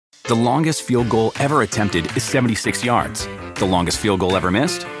The longest field goal ever attempted is 76 yards. The longest field goal ever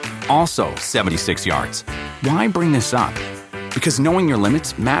missed? Also 76 yards. Why bring this up? Because knowing your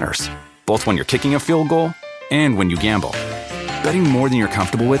limits matters, both when you're kicking a field goal and when you gamble. Betting more than you're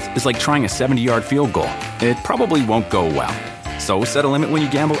comfortable with is like trying a 70-yard field goal. It probably won't go well. So set a limit when you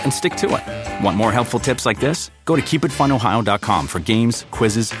gamble and stick to it. Want more helpful tips like this? Go to keepitfunohio.com for games,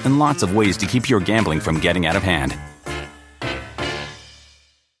 quizzes, and lots of ways to keep your gambling from getting out of hand.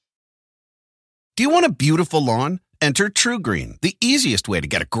 Do you want a beautiful lawn? Enter TruGreen, the easiest way to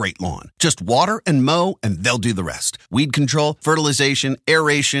get a great lawn. Just water and mow, and they'll do the rest. Weed control, fertilization,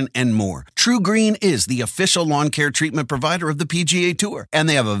 aeration, and more. TruGreen is the official lawn care treatment provider of the PGA Tour, and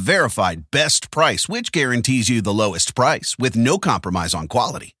they have a verified best price, which guarantees you the lowest price with no compromise on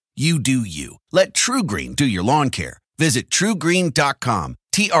quality. You do you. Let TruGreen do your lawn care. Visit TruGreen.com,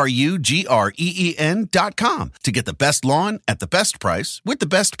 TruGreen.com, to get the best lawn at the best price with the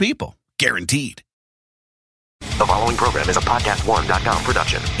best people. Guaranteed. The following program is a podcast1.com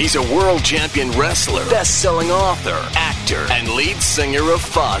production. He's a world champion wrestler, best-selling author, actor, and lead singer of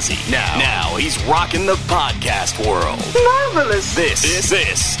Fozzy. Now he's rocking the podcast world. Marvelous. This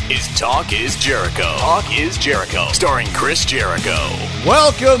is Talk is Jericho. Talk is Jericho, starring Chris Jericho.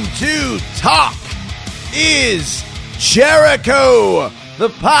 Welcome to Talk is Jericho, the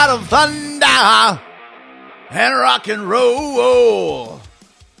pot of thunder and rock and roll.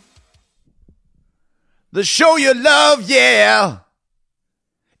 The show you love, yeah,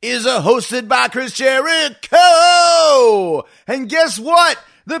 is hosted by Chris Jericho. And guess what?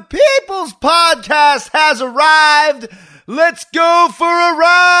 The People's Podcast has arrived. Let's go for a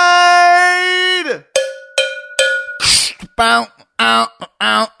ride.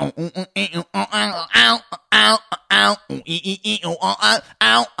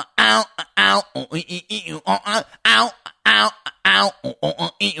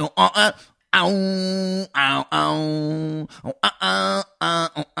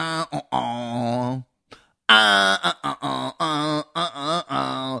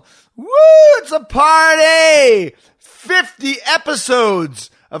 Woo, it's a party! 50 episodes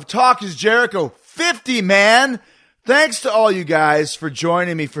of Talk is Jericho. 50, man! Thanks to all you guys for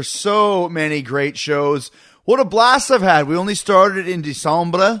joining me for so many great shows. What a blast I've had. We only started in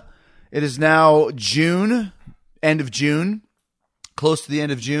December. It is now June, end of June, close to the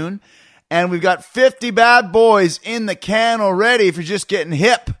end of June. And we've got 50 bad boys in the can already. If you're just getting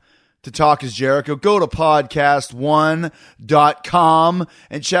hip to Talk is Jericho, go to podcast1.com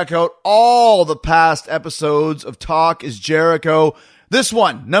and check out all the past episodes of Talk is Jericho. This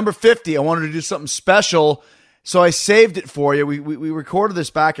one, number 50, I wanted to do something special, so I saved it for you. We recorded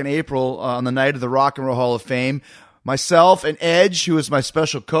this back in April on the night of the Rock and Roll Hall of Fame. Myself and Edge, who is my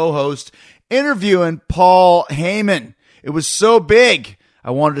special co-host, interviewing Paul Heyman. It was so big, I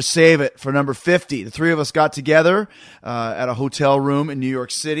wanted to save it for number 50. The three of us got together at a hotel room in New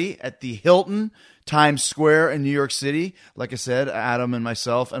York City at the Hilton, Times Square in New York City. Like I said, Adam and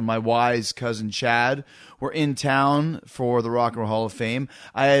myself and my wise cousin Chad were in town for the Rock and Roll Hall of Fame.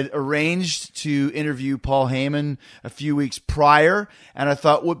 I had arranged to interview Paul Heyman a few weeks prior, and I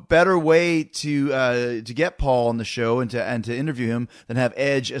thought, what better way to get Paul on the show and to interview him than have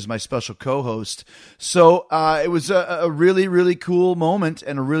Edge as my special co-host. So it was a really, really cool moment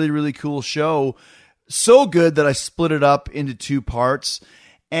and a really, really cool show. So good that I split it up into two parts.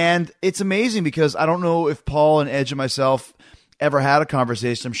 And it's amazing because I don't know if Paul and Edge and myself ever had a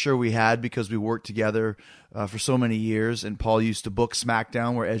conversation. I'm sure we had because we worked together for so many years. And Paul used to book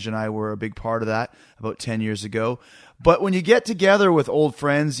SmackDown, where Edge and I were a big part of that about 10 years ago. But when you get together with old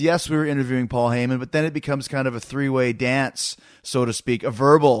friends, yes, we were interviewing Paul Heyman, but then it becomes kind of a three-way dance, so to speak, a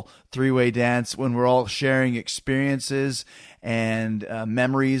verbal three-way dance when we're all sharing experiences and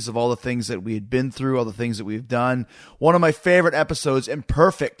memories of all the things that we had been through, all the things that we've done. One of my favorite episodes, and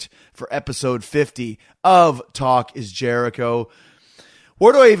perfect for episode 50 of Talk is Jericho.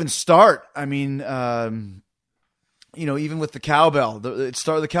 Where do I even start? I mean, even with the cowbell,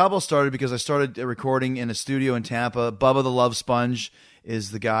 the cowbell started because I started recording in a studio in Tampa. Bubba the Love Sponge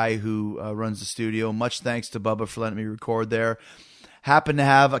is the guy who runs the studio. Much thanks to Bubba for letting me record there. Happened to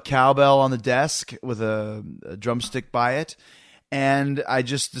have a cowbell on the desk with a drumstick by it. And I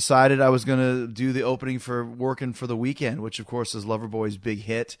just decided I was going to do the opening for Working for the Weekend, which, of course, is Loverboy's big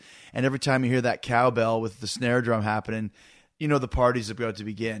hit. And every time you hear that cowbell with the snare drum happening, you know the party's about to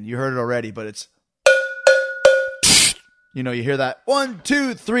begin. You heard it already, but it's... you hear that 1,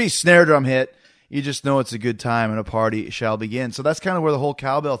 2, 3 snare drum hit. You just know it's a good time and a party shall begin. So that's kind of where the whole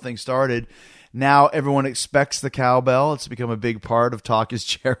cowbell thing started. Now everyone expects the cowbell. It's become a big part of Talk is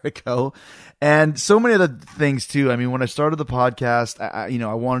Jericho. And so many other things too. I mean, when I started the podcast, I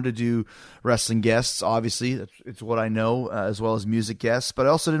wanted to do wrestling guests. Obviously, it's what I know, as well as music guests. But I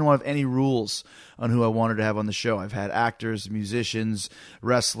also didn't want to have any rules on who I wanted to have on the show. I've had actors, musicians,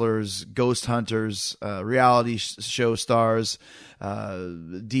 wrestlers, ghost hunters, reality show stars,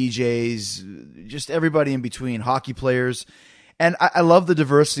 DJs, just everybody in between, hockey players. And I love the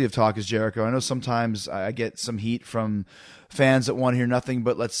diversity of Talk is Jericho. I know sometimes I get some heat from fans that want to hear nothing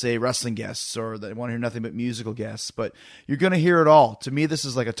but, let's say, wrestling guests, or that want to hear nothing but musical guests. But you're going to hear it all. To me, this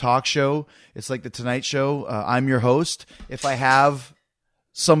is like a talk show. It's like the Tonight Show. I'm your host. If I have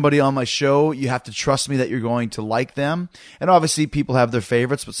somebody on my show, you have to trust me that you're going to like them. And obviously, people have their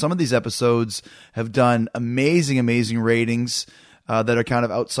favorites, but some of these episodes have done amazing, amazing ratings. That are kind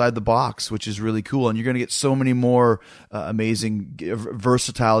of outside the box, which is really cool. And you're going to get so many more amazing,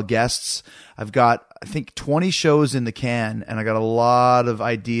 versatile guests. I've got, I think, 20 shows in the can, and I got a lot of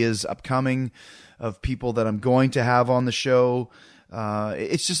ideas upcoming of people that I'm going to have on the show.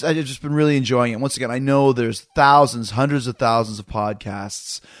 I've just been really enjoying it. Once again, I know there's thousands, hundreds of thousands of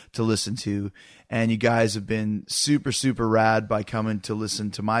podcasts to listen to, and you guys have been super, super rad by coming to listen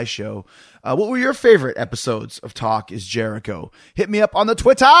to my show. What were your favorite episodes of Talk is Jericho? Hit me up on the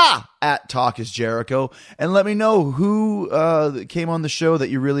Twitter at Talk is Jericho, and let me know who came on the show that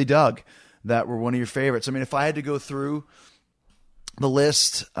you really dug, that were one of your favorites. I mean, if I had to go through the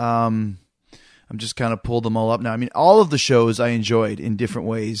list, I'm just kind of pulled them all up now. I mean, all of the shows I enjoyed in different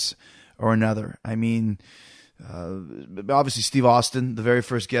ways or another. I mean, obviously Steve Austin, the very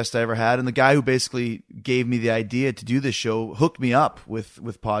first guest I ever had, and the guy who basically gave me the idea to do this show, hooked me up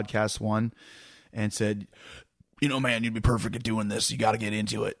with Podcast One and said, man, you'd be perfect at doing this. You got to get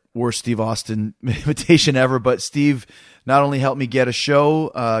into it. Worst Steve Austin invitation ever, but Steve not only helped me get a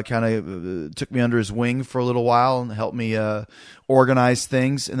show, kind of took me under his wing for a little while and helped me organize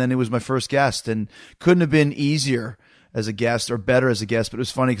things, and then it was my first guest, and couldn't have been easier as a guest or better as a guest. But it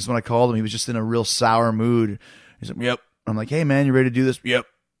was funny because when I called him, he was just in a real sour mood. He's like, yep. I'm like, hey man, you ready to do this? Yep.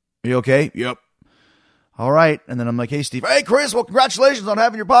 Are you okay? Yep. All right. And then I'm like, hey Steve, hey Chris, well, congratulations on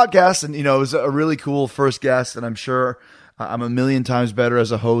having your podcast. And it was a really cool first guest, and I'm sure I'm a million times better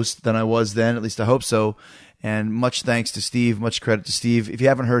as a host than I was then. At least I hope so. And much thanks to Steve, much credit to Steve. If you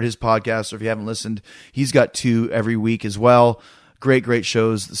haven't heard his podcast, or if you haven't listened, he's got 2 every week as well. Great, great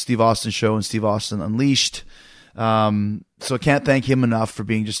shows, the Steve Austin Show and Steve Austin Unleashed. So I can't thank him enough for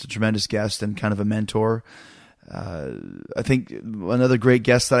being just a tremendous guest and kind of a mentor. I think another great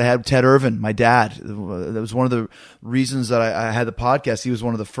guest that I had, Ted Irvin, my dad. That was one of the reasons that I had the podcast. He was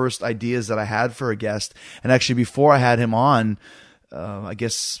one of the first ideas that I had for a guest. And actually, before I had him on, I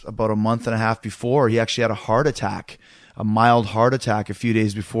guess about a month and a half before, he actually had a heart attack, a mild heart attack a few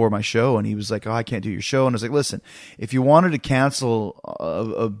days before my show. And he was like, oh, I can't do your show. And I was like, listen, if you wanted to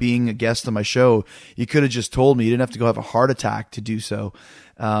cancel being a guest on my show, you could have just told me. You didn't have to go have a heart attack to do so.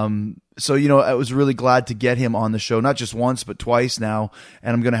 So, I was really glad to get him on the show, not just once, but twice now.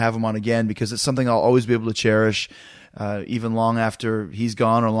 And I'm going to have him on again because it's something I'll always be able to cherish, even long after he's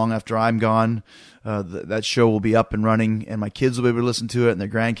gone or long after I'm gone. That show will be up and running, and my kids will be able to listen to it, and their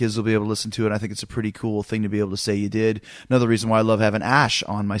grandkids will be able to listen to it. I think it's a pretty cool thing to be able to say you did. Another reason why I love having Ash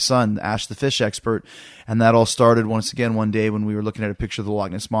on, my son, Ash the fish expert. And that all started once again one day when we were looking at a picture of the Loch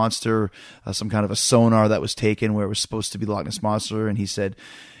Ness Monster, some kind of a sonar that was taken where it was supposed to be the Loch Ness Monster. And he said,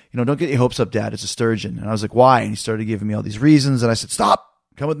 don't get your hopes up, Dad. It's a sturgeon. And I was like, why? And he started giving me all these reasons. And I said, stop,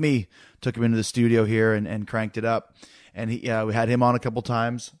 come with me. Took him into the studio here and cranked it up. And we had him on a couple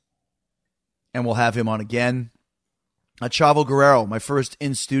times, and we'll have him on again. Chavo Guerrero, my first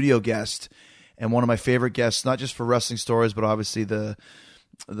in-studio guest, and one of my favorite guests, not just for wrestling stories, but obviously the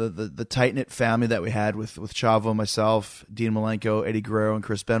tight-knit family that we had with Chavo, myself, Dean Malenko, Eddie Guerrero, and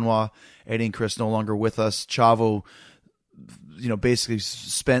Chris Benoit. Eddie and Chris no longer with us. Chavo, basically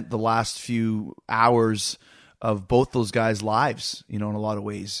spent the last few hours of both those guys' lives, in a lot of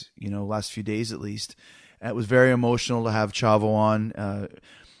ways, last few days at least. And it was very emotional to have Chavo on.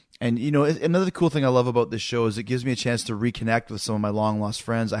 And, another cool thing I love about this show is it gives me a chance to reconnect with some of my long-lost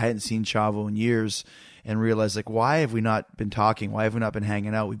friends. I hadn't seen Chavo in years and realized, why have we not been talking? Why have we not been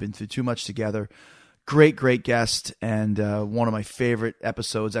hanging out? We've been through too much together. Great, great guest, and one of my favorite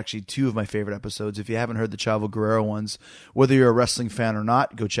episodes, actually 2 of my favorite episodes. If you haven't heard the Chavo Guerrero ones, whether you're a wrestling fan or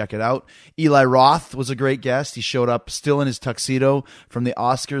not, go check it out. Eli Roth was a great guest. He showed up still in his tuxedo from the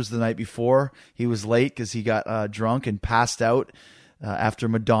Oscars the night before. He was late because he got drunk and passed out after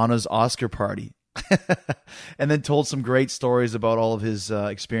Madonna's Oscar party. And then told some great stories about all of his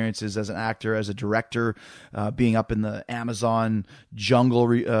experiences as an actor, as a director, being up in the Amazon jungle,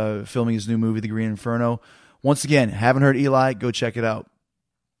 filming his new movie, The Green Inferno. Once again, haven't heard Eli, go check it out.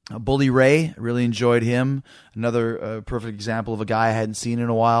 Bully Ray, really enjoyed him. Another perfect example of a guy I hadn't seen in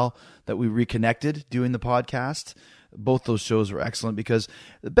a while that we reconnected doing the podcast. Both those shows were excellent because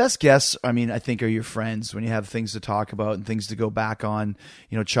the best guests, I mean, I think are your friends when you have things to talk about and things to go back on.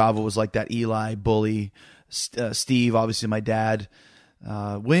 You know, Chavo was like that, Eli, Bully, Steve, obviously my dad.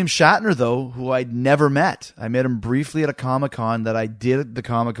 William Shatner, though, who I'd never met. I met him briefly at a Comic-Con that I did at the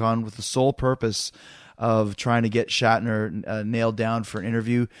Comic-Con with the sole purpose of trying to get Shatner nailed down for an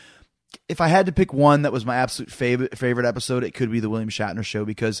interview. If I had to pick one that was my absolute favorite episode, it could be the William Shatner show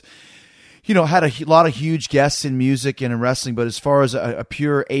because, you know, had a lot of huge guests in music and in wrestling, but as far as a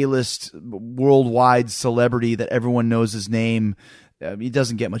pure A-list worldwide celebrity that everyone knows his name, he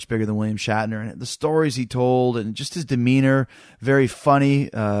doesn't get much bigger than William Shatner. And the stories he told and just his demeanor, very funny,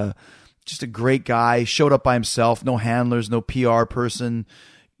 just a great guy, showed up by himself, no handlers, no PR person,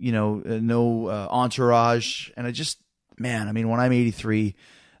 you know, no entourage. And I just, man, I mean, when I'm 83,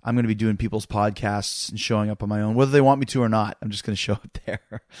 I'm going to be doing people's podcasts and showing up on my own, whether they want me to or not. I'm just going to show up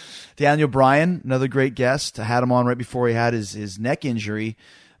there. Daniel Bryan, another great guest. I had him on right before he had his neck injury,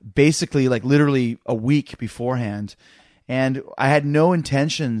 basically like literally a week beforehand. And I had no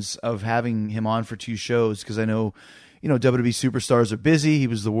intentions of having him on for 2 shows because I know, you know, WWE superstars are busy. He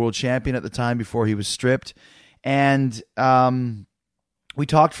was the world champion at the time before he was stripped. And we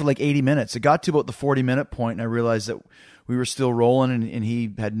talked for like 80 minutes. It got to about the 40-minute point, and I realized that we were still rolling, and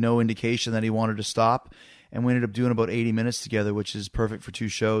he had no indication that he wanted to stop. And we ended up doing about 80 minutes together, which is perfect for 2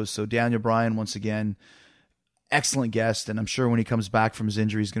 shows. So Daniel Bryan, once again, excellent guest. And I'm sure when he comes back from his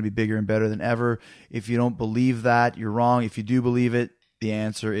injury, he's going to be bigger and better than ever. If you don't believe that, you're wrong. If you do believe it, the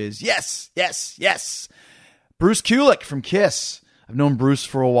answer is yes, yes, yes. Bruce Kulick from Kiss. I've known Bruce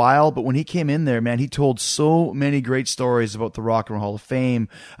for a while, but when he came in there, man, he told so many great stories about the Rock and Roll Hall of Fame,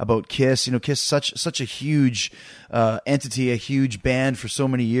 about Kiss. You know, Kiss, such a huge entity, a huge band for so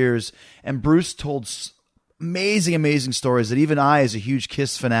many years. And Bruce told amazing, amazing stories that even I, as a huge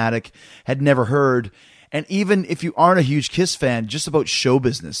Kiss fanatic, had never heard. And even if you aren't a huge Kiss fan, just about show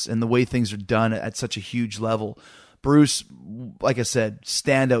business and the way things are done at such a huge level. Bruce, like I said,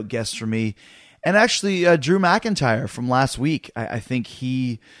 standout guest for me. And actually, Drew McIntyre from last week, I think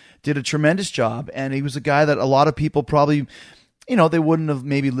he did a tremendous job. And he was a guy that a lot of people probably, you know, they wouldn't have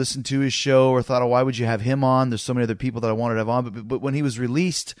maybe listened to his show or thought, oh, why would you have him on? There's so many other people that I wanted to have on. But when he was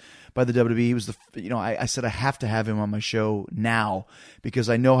released by the WWE, he was I said, I have to have him on my show now because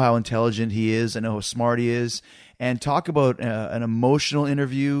I know how intelligent he is. I know how smart he is. And talk about an emotional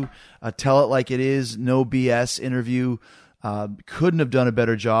interview, tell it like it is, no BS interview. Couldn't have done a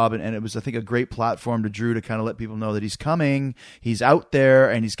better job, and it was, I think, a great platform to Drew to kind of let people know that he's coming, he's out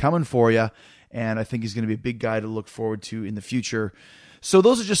there, and he's coming for you, and I think he's going to be a big guy to look forward to in the future. So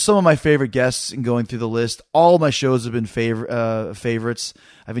those are just some of my favorite guests in going through the list. All of my shows have been favorites.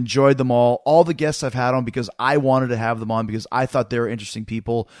 I've enjoyed them all. All the guests I've had on because I wanted to have them on because I thought they were interesting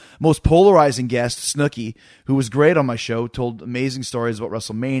people. Most polarizing guest, Snooki, who was great on my show, told amazing stories about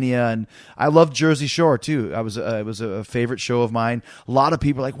WrestleMania, and I loved Jersey Shore too. It was a favorite show of mine. A lot of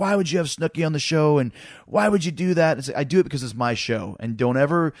people are like, why would you have Snooki on the show, and why would you do that? I do it because it's my show, and don't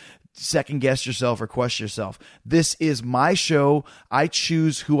ever second guess yourself or question yourself. This is my show. I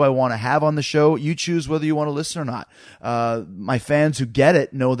choose who I want to have on the show. You choose whether you want to listen or not. My fans who get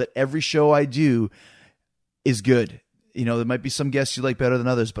it know that every show I do is good. You know, there might be some guests you like better than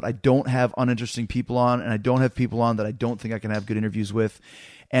others, but I don't have uninteresting people on, and I don't have people on that I don't think I can have good interviews with.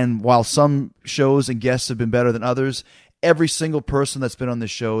 And while some shows and guests have been better than others, every single person that's been on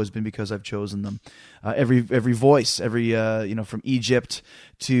this show has been because I've chosen them. Every voice, from Egypt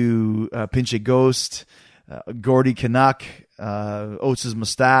to Pinche Ghost, Gordy Canuck, Oates'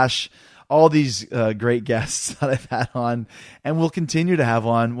 Mustache, all these great guests that I've had on and will continue to have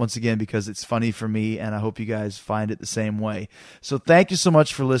on once again because it's funny for me, and I hope you guys find it the same way. So thank you so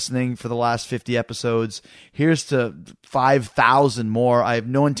much for listening for the last 50 episodes. Here's to 5,000 more. I have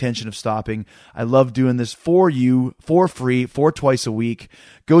no intention of stopping. I love doing this for you, for free, for twice a week.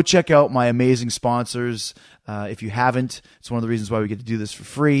 Go check out my amazing sponsors. If you haven't, it's one of the reasons why we get to do this for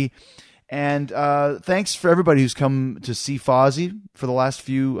free. And thanks for everybody who's come to see Fozzy for the last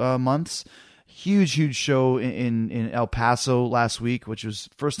few months. Huge show in El Paso last week, which was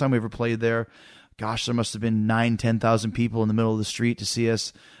the first time we ever played there. Gosh, there must have been 10,000 people in the middle of the street to see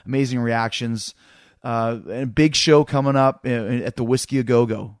us. Amazing reactions. And a big show coming up at the Whiskey A Go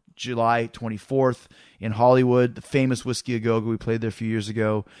Go. July 24th in Hollywood, the famous Whiskey A Go Go. We played there a few years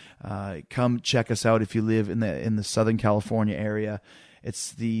ago. Come check us out if you live in the Southern California area.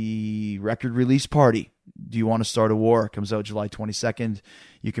 It's the record release party. Do You Want to Start a War? It comes out July 22nd.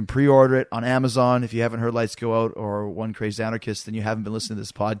 You can pre-order it on Amazon. If you haven't heard Lights Go Out or One Crazed Anarchist, then you haven't been listening to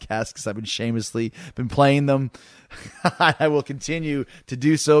this podcast because I've been shamelessly been playing them. I will continue to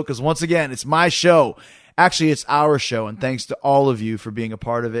do so because, once again, it's my show. Actually, it's our show, and thanks to all of you for being a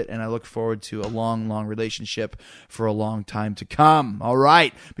part of it, and I look forward to a long, long relationship for a long time to come. All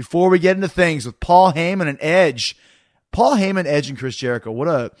right, before we get into things with Paul Heyman and Edge, and Chris Jericho, what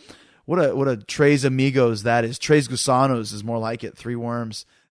a Tres Amigos that is. Tres Gusanos is more like it. 3 worms.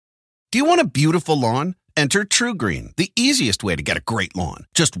 Do you want a beautiful lawn? Enter True Green, the easiest way to get a great lawn.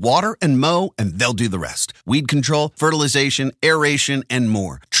 Just water and mow, and they'll do the rest. Weed control, fertilization, aeration, and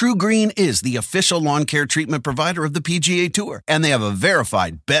more. True Green is the official lawn care treatment provider of the PGA Tour, and they have a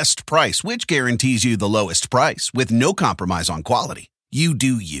verified best price, which guarantees you the lowest price with no compromise on quality. You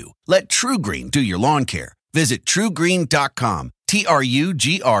do you. Let True Green do your lawn care. Visit truegreen.com,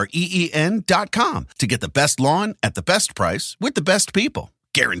 TRUGREEN.com, to get the best lawn at the best price with the best people.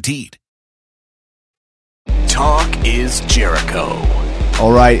 Guaranteed. Talk is Jericho.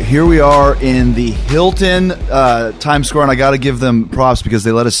 All right, here we are in the Hilton Times Square, and I got to give them props because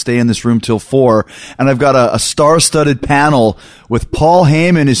they let us stay in this room till 4. And I've got a star-studded panel with Paul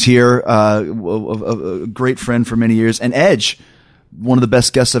Heyman is here, a great friend for many years, and Edge, one of the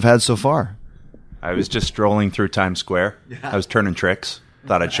best guests I've had so far. I was just strolling through Times Square. Yeah. I was turning tricks.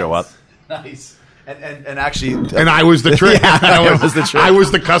 Thought I'd show up. Nice. And actually... And I was the trick. Yeah, I was the trick. I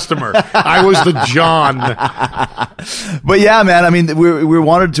was the customer. I was the John. But yeah, man, I mean, we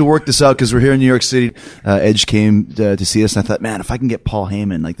wanted to work this out because we're here in New York City. Edge came to see us, and I thought, man, if I can get Paul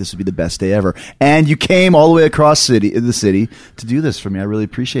Heyman, like, this would be the best day ever. And you came all the way across the city to do this for me. I really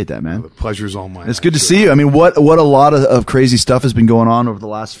appreciate that, man. The pleasure's all mine. It's good to see you. I mean, what a lot of crazy stuff has been going on over the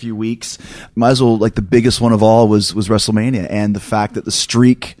last few weeks. Might as well, like, the biggest one of all was WrestleMania, and the fact that the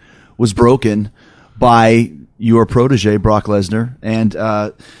streak was broken by your protege, Brock Lesnar. And,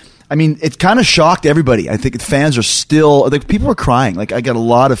 I mean, it kind of shocked everybody. I think fans are still, like, people are crying. Like, I got a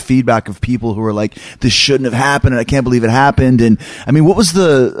lot of feedback of people who are like, this shouldn't have happened, and I can't believe it happened. And, I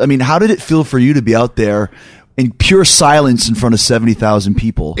mean, how did it feel for you to be out there in pure silence in front of 70,000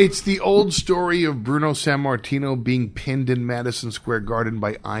 people? It's the old story of Bruno Sammartino being pinned in Madison Square Garden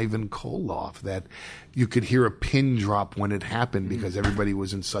by Ivan Koloff, that you could hear a pin drop when it happened because everybody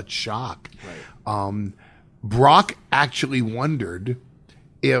was in such shock. Right. Brock actually wondered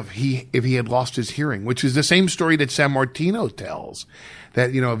if he had lost his hearing, which is the same story that Sammartino tells.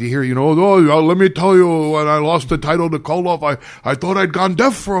 That, you know, if you hear, let me tell you, when I lost the title to Koloff, I thought I'd gone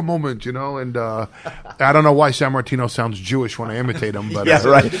deaf for a moment, and I don't know why Sammartino sounds Jewish when I imitate him, but yeah,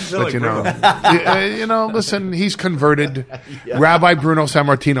 right. But listen, he's converted. Yeah. Rabbi Bruno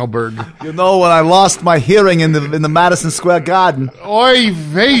Sammartino-berg. When I lost my hearing in the Madison Square Garden. Oy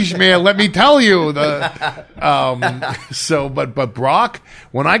vey, man, let me tell you. But Brock,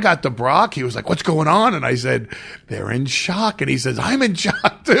 when I got to Brock, he was like, "What's going on?" And I said, "They're in shock." And he says, "I'm in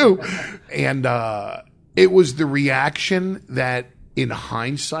shock too." And it was the reaction that in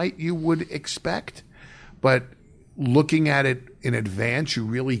hindsight you would expect, but looking at it in advance, you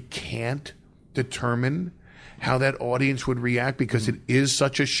really can't determine how that audience would react because it is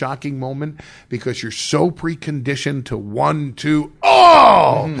such a shocking moment because you're so preconditioned to 1, 2,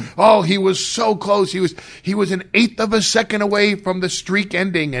 oh, he was so close. He was an eighth of a second away from the streak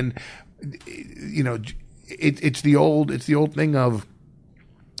ending. And, it's the old thing of,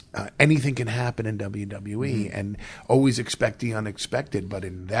 anything can happen in WWE and always expect the unexpected. But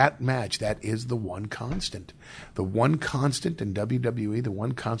in that match, that is the one constant. The one constant in WWE, the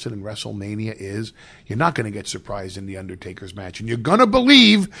one constant in WrestleMania is you're not going to get surprised in The Undertaker's match. And you're going to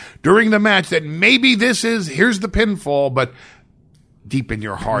believe during the match that maybe here's the pinfall, but deep in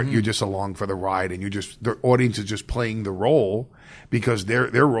your heart, you're just along for the ride and the audience is just playing the role because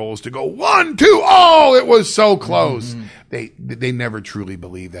their role is to go 1, 2, oh, it was so close. They never truly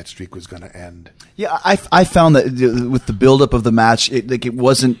believed that streak was going to end. Yeah, I found that with the buildup of the match, it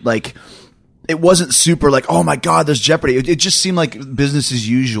wasn't super like, oh my God, there's jeopardy. It just seemed like business as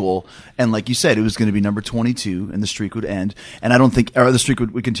usual. And like you said, it was going to be number 22 and the streak would end. And the streak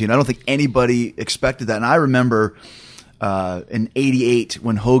would continue. I don't think anybody expected that. And I remember in '88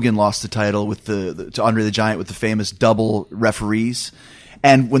 when Hogan lost the title to Andre the Giant with the famous double referees.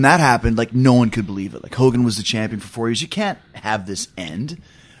 And when that happened, like, no one could believe it. Like, Hogan was the champion for 4 years. You can't have this end.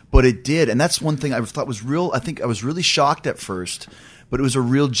 But it did. And that's one thing I thought was real. I think I was really shocked at first but it was a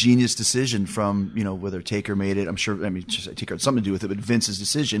real genius decision from, whether Taker made it. I'm sure, Taker had something to do with it, but Vince's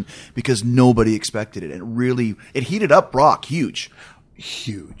decision, because nobody expected it. And it heated up Brock huge.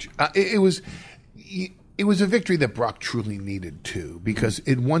 It was a victory that Brock truly needed too, because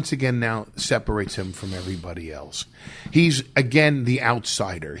it once again now separates him from everybody else. He's again the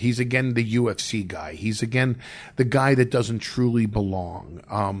outsider. He's again the UFC guy. He's again the guy that doesn't truly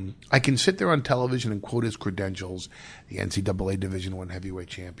belong. I can sit there on television and quote his credentials: the NCAA Division I heavyweight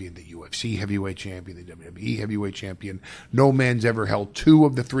champion, the UFC heavyweight champion, the WWE heavyweight champion. No man's ever held 2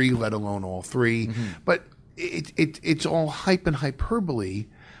 of the 3, let alone all 3. Mm-hmm. But it's all hype and hyperbole,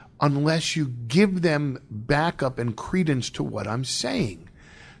 unless you give them backup and credence to what I'm saying.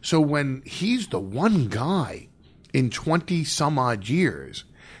 So when he's the one guy in 20 some odd years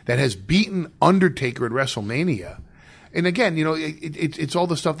that has beaten Undertaker at WrestleMania, and again, it's all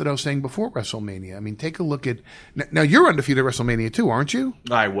the stuff that I was saying before WrestleMania. I mean, take a look at, now you're undefeated at WrestleMania too, aren't you?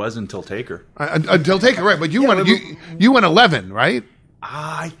 I was until Taker. Until Taker, right. But you went 11, right?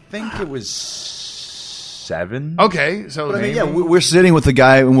 I think it was 7. Okay, so we're sitting with the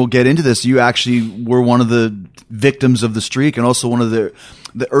guy, and we'll get into this. You actually were one of the victims of the streak, and also one of the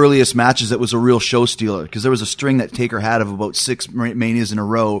earliest matches that was a real show stealer, because there was a string that Taker had of about 6 Manias in a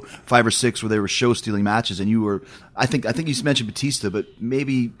row, 5 or 6, where they were show stealing matches, and you were, I think you mentioned Batista, but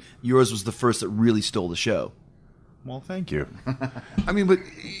maybe yours was the first that really stole the show. Well, thank you. I mean, but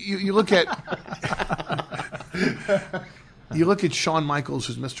you look at. You look at Shawn Michaels,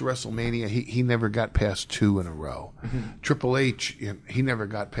 who's Mr. WrestleMania, he never got past 2 in a row. Mm-hmm. Triple H, he never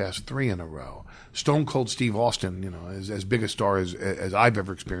got past 3 in a row. Stone Cold Steve Austin, is as big a star as I've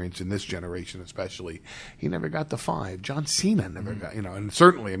ever experienced in this generation, especially. He never got to 5. John Cena never got, and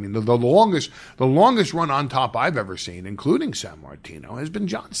certainly, I mean, the longest run on top I've ever seen, including San Martino, has been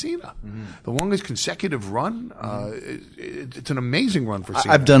John Cena. Mm-hmm. The longest consecutive run, it's an amazing run for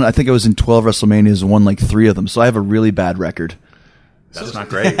Cena. I think I was in 12 WrestleManias and won like 3 of them, so I have a really bad record. That's not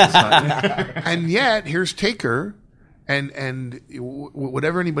great. And yet, here's Taker, and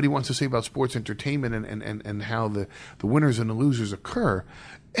whatever anybody wants to say about sports entertainment and how the winners and the losers occur,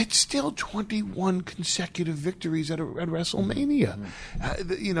 it's still 21 consecutive victories at WrestleMania.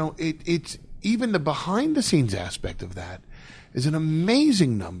 It's even the behind the scenes aspect of that is an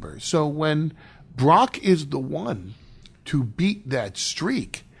amazing number. So when Brock is the one to beat that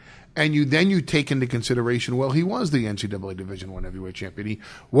streak, and you take into consideration, well, he was the NCAA Division I heavyweight champion. He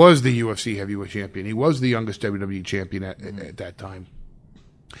was the UFC heavyweight champion. He was the youngest WWE champion at that time.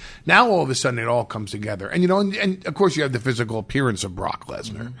 Now, all of a sudden, it all comes together. And, and of course, you have the physical appearance of Brock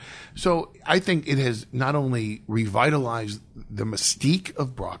Lesnar. Mm-hmm. So I think it has not only revitalized the mystique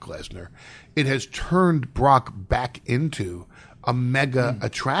of Brock Lesnar, it has turned Brock back into a mega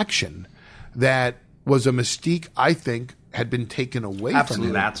attraction that was a mystique, I think, had been taken away from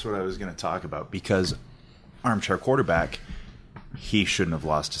him. That's what I was going to talk about, because Armchair Quarterback, he shouldn't have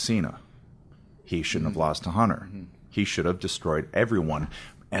lost to Cena. He shouldn't have lost to Hunter. Mm-hmm. He should have destroyed everyone.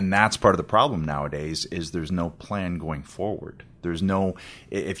 And that's part of the problem nowadays, is there's no plan going forward.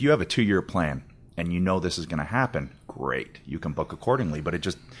 If you have a 2-year plan and you know this is going to happen, great. You can book accordingly. But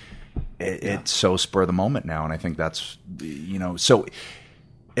it's so spur of the moment now. And I think that's, so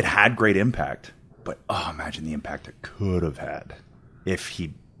it had great impact. But imagine the impact it could have had if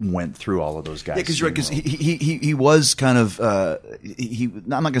he went through all of those guys. Yeah, because you're right. Because he was kind of I'm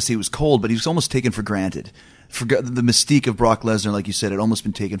not going to say he was cold, but he was almost taken for granted. The mystique of Brock Lesnar, like you said, had almost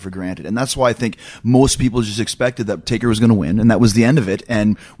been taken for granted, and that's why I think most people just expected that Taker was going to win, and that was the end of it.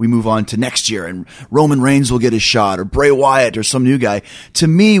 And we move on to next year, and Roman Reigns will get his shot, or Bray Wyatt, or some new guy. To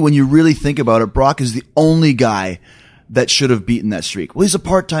me, when you really think about it, Brock is the only guy that should have beaten that streak. Well, he's a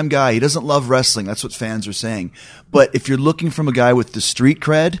part-time guy. He doesn't love wrestling. That's what fans are saying. But if you're looking from a guy with the street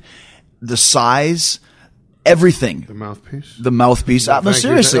cred, the size, everything. The mouthpiece? No,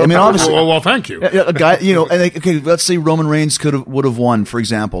 seriously. I mean, obviously. Well, thank you. A guy, okay, let's say Roman Reigns would have won, for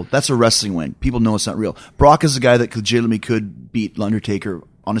example. That's a wrestling win. People know it's not real. Brock is a guy that legitimately could beat Undertaker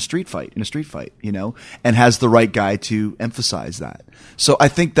in a street fight, and has the right guy to emphasize that. So I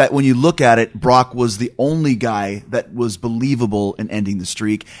think that when you look at it, Brock was the only guy that was believable in ending the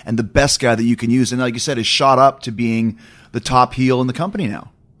streak, and the best guy that you can use. And like you said, is shot up to being the top heel in the company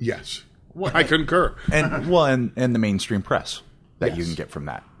now. Yes. I concur. And the mainstream press that you can get from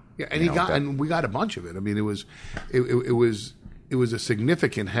that. Yeah, and and we got a bunch of it. I mean, it was a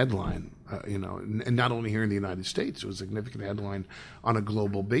significant headline, and not only here in the United States, it was a significant headline on a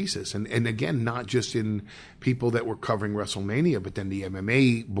global basis. And again, not just in people that were covering WrestleMania, but then the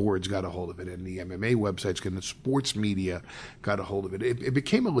MMA boards got a hold of it, and the MMA websites and the sports media got a hold of it. It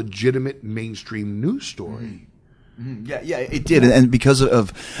became a legitimate mainstream news story. Yeah, it did, and because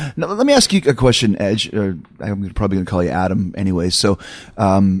of. Now, let me ask you a question, Edge. Or I'm probably going to call you Adam anyway. So,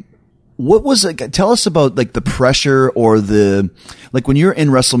 what was it? Tell us about like the pressure or like when you're in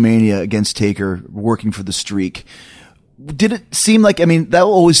WrestleMania against Taker, working for the Streak. Did it seem like? I mean, that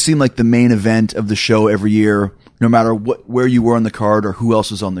always seemed like the main event of the show every year, no matter where you were on the card or who else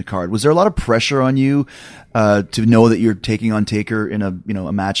was on the card. Was there a lot of pressure on you to know that you're taking on Taker in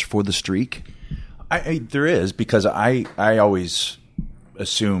a match for the Streak? There is, because I always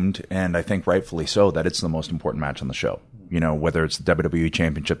assumed, and I think rightfully so, that it's the most important match on the show. Whether it's the WWE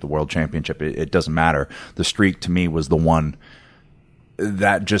Championship, the World Championship, it doesn't matter. The Streak, to me, was the one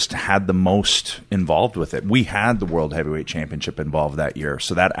that just had the most involved with it. We had the World Heavyweight Championship involved that year,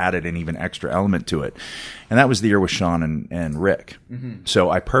 so that added an even extra element to it. And that was the year with Shawn and Rick. Mm-hmm.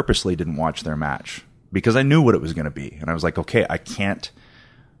 So I purposely didn't watch their match because I knew what it was going to be. And I was like, okay, I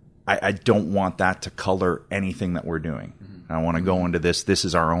don't want that to color anything that we're doing. Mm-hmm. I want to go into this. This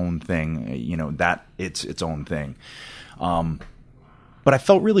is our own thing. That it's its own thing. But I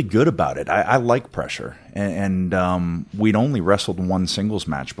felt really good about it. I like pressure, and we'd only wrestled one singles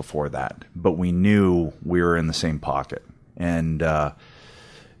match before that, but we knew we were in the same pocket. And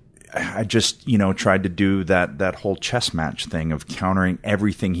I just tried to do that whole chess match thing of countering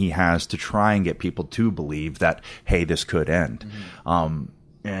everything he has to try and get people to believe that, hey, this could end. Mm-hmm.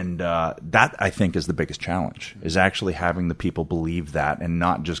 And that, I think, is the biggest challenge, is actually having the people believe that and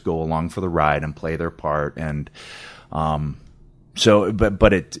not just go along for the ride and play their part. And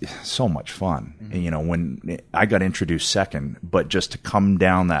but it's so much fun. Mm-hmm. When I got introduced second, but just to come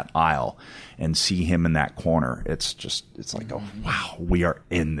down that aisle and see him in that corner, it's like, oh, wow, we are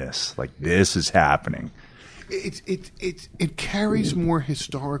in this. Like, this is happening. It carries more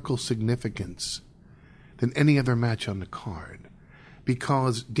historical significance than any other match on the card.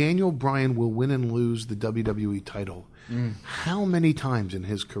 Because Daniel Bryan will win and lose the WWE title how many times in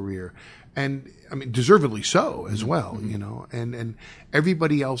his career? And, I mean, deservedly so as well, And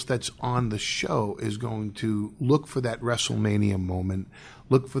everybody else that's on the show is going to look for that WrestleMania moment,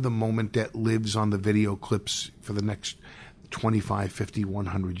 look for the moment that lives on the video clips for the next 25, 50,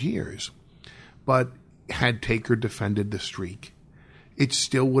 100 years. But had Taker defended the Streak, it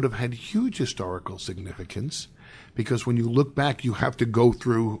still would have had huge historical significance. Because when you look back, you have to go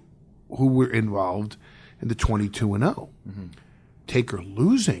through who were involved in the 22-0. Mm-hmm. Taker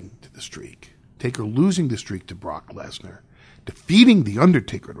losing to the Streak, Taker losing the Streak to Brock Lesnar, defeating The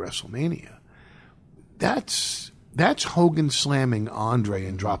Undertaker at WrestleMania. That's Hogan slamming Andre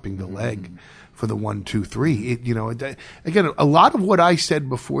and dropping the leg for the 1, 2, 3. Again, a lot of what I said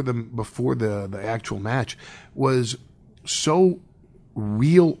before the actual match was so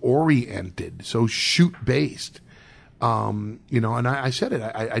real oriented, so shoot based. And I said it.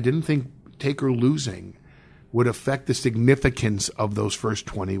 I didn't think Taker losing would affect the significance of those first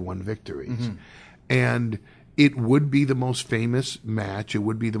 21 victories. Mm-hmm. And it would be the most famous match. It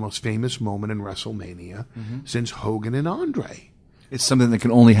would be the most famous moment in WrestleMania since Hogan and Andre. It's something that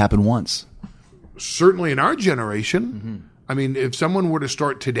can only happen once. Certainly in our generation. Mm-hmm. I mean, if someone were to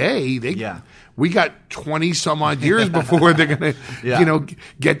start today, we got 20 some odd years before they're going to,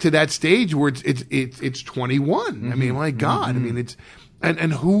 get to that stage where it's 21. Mm-hmm. I mean, my God. Mm-hmm. I mean, it's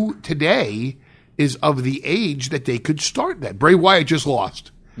and who today is of the age that they could start that? Bray Wyatt just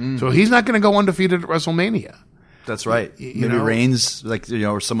lost, so he's not going to go undefeated at WrestleMania. That's right. Maybe Reigns,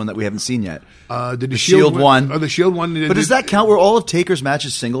 or someone that we haven't seen yet. Did the Shield won? Oh, the Shield won. But does that count? Were all of Taker's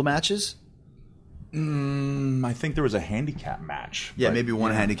matches single matches? I think there was a handicap match. Yeah, maybe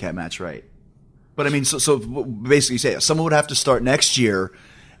one handicap match, right? But I mean, so basically, say someone would have to start next year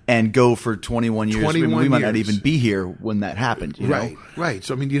and go for 21 years. We might not even be here when that happened. Right.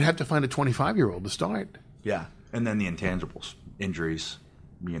 So I mean, you'd have to find a 25-year-old to start. Yeah, and then the intangibles, injuries.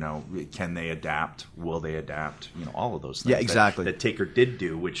 Can they adapt? Will they adapt? All of those things. Yeah, exactly. That Taker did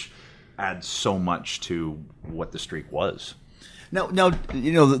do, which adds so much to what the Streak was. Now,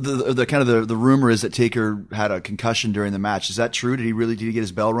 the kind of the rumor is that Taker had a concussion during the match. Is that true? Did he get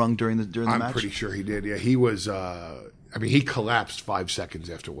his bell rung during the match? I'm pretty sure he did. Yeah, he was. He collapsed 5 seconds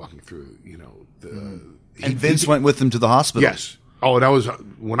after walking through. And Vince went with him to the hospital. Yes. Oh, that was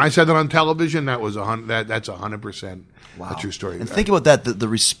when I said that on television. That's 100% a true story. And think about that: the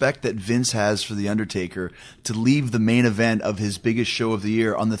respect that Vince has for the Undertaker to leave the main event of his biggest show of the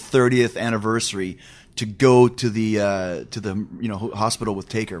year on the 30th anniversary to go to the hospital with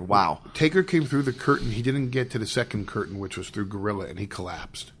Taker. Wow. Taker came through the curtain. He didn't get to the second curtain, which was through Gorilla, and he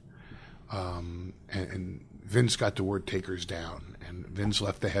collapsed. And Vince got the word Taker's down, and Vince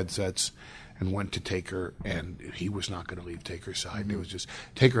left the headsets and went to Taker, and he was not going to leave Taker's side. Mm-hmm. It was just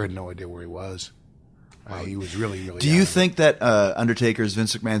Taker had no idea where he was. He was really, really. Do you think that Undertaker is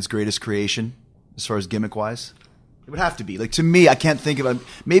Vince McMahon's greatest creation as far as gimmick wise? It would have to be. Like, to me, I can't think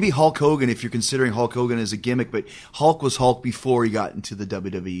of maybe Hulk Hogan if you're considering Hulk Hogan as a gimmick, but Hulk was Hulk before he got into the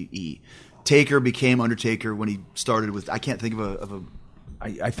WWE. Taker became Undertaker when he started with. I can't think of a.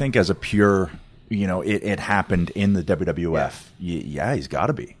 I think as a pure, it happened in the WWF. Yeah, he's got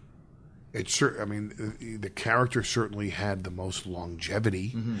to be. I mean, the character certainly had the most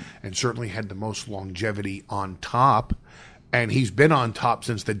longevity, and certainly had the most longevity on top. And he's been on top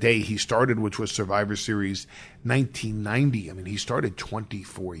since the day he started, which was Survivor Series 1990. I mean, he started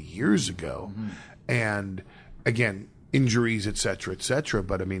 24 years ago. And again, injuries, et cetera, et cetera.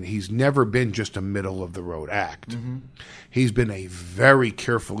 But I mean, he's never been just a middle of the road act. He's been a very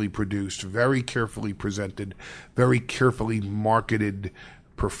carefully produced, very carefully presented, very carefully marketed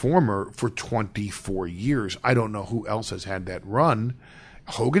performer for 24 years. I don't know who else has had that run.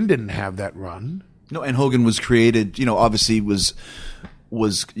 Hogan didn't have that run. No, and Hogan was created, obviously was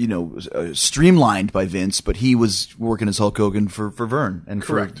streamlined by Vince, but he was working as Hulk Hogan for Vern and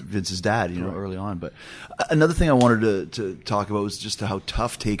Correct. for Vince's dad, early on. But another thing I wanted to talk about was just how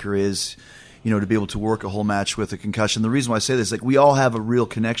tough Taker is, to be able to work a whole match with a concussion. The reason why I say this, like, we all have a real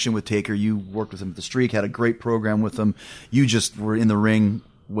connection with Taker. You worked with him at the Streak, had a great program with him. You just were in the ring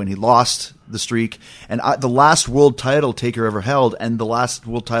when he lost the streak. And the last world title Taker ever held, and the last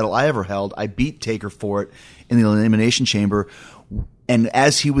world title I ever held, I beat Taker for it in the Elimination Chamber. And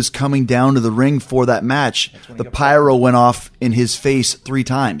as he was coming down to the ring for that match, the pyro went off in his face 3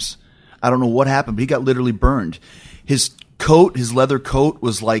 times. I don't know what happened, but he got literally burned. His coat, his leather coat,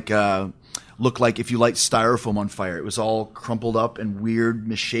 was like looked like if you light styrofoam on fire. It was all crumpled up and weird,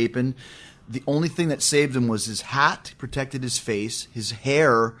 misshapen. The only thing that saved him was his hat protected his face, his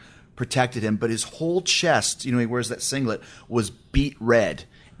hair protected him, but his whole chest, he wears that singlet, was beet red,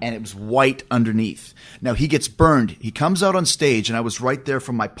 and it was white underneath. Now, he gets burned. He comes out on stage, and I was right there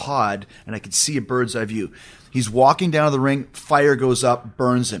from my pod, and I could see a bird's eye view. He's walking down to the ring, fire goes up,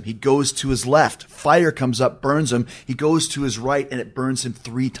 burns him. He goes to his left, fire comes up, burns him. He goes to his right, and it burns him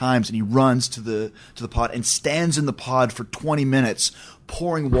 3 times, and he runs to the pod and stands in the pod for 20 minutes,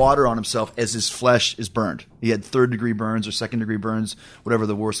 pouring water on himself as his flesh is burned. He had 3rd-degree burns or 2nd-degree burns, whatever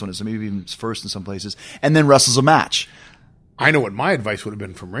the worst one is, maybe even first in some places, and then wrestles a match. I know what my advice would have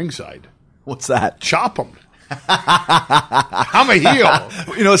been from ringside. What's that? Chop him. I'm a heel.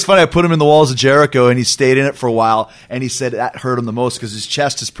 It's funny. I put him in the walls of Jericho, and he stayed in it for a while, and he said that hurt him the most because his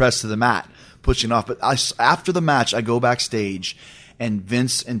chest is pressed to the mat, pushing off. But after the match, I go backstage, and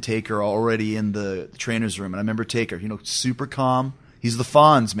Vince and Taker are already in the trainer's room. And I remember Taker, super calm. He's the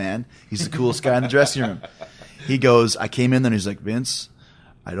Fonz, man. He's the coolest guy in the dressing room. He goes, I came in there, and he's like, Vince,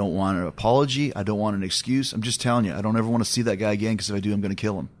 I don't want an apology. I don't want an excuse. I'm just telling you, I don't ever want to see that guy again because if I do, I'm going to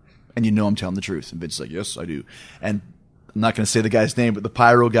kill him. And I'm telling the truth. And Vince's like, yes, I do. And I'm not going to say the guy's name, but the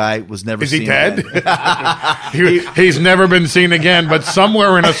pyro guy was never seen again. Is he dead? He's never been seen again, but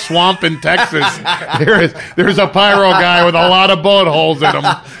somewhere in a swamp in Texas, there's a pyro guy with a lot of bullet holes in him.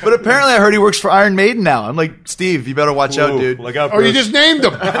 But apparently I heard he works for Iron Maiden now. I'm like, Steve, you better watch out, dude. Look out, Oh, you just named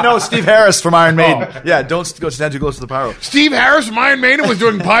him. No, Steve Harris from Iron Maiden. Yeah, don't go stand too close to the pyro. Steve Harris from Iron Maiden was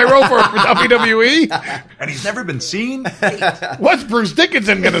doing pyro for WWE? And he's never been seen? What's Bruce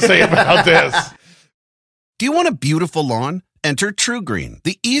Dickinson going to say about this? Do you want a beautiful lawn? Enter TruGreen,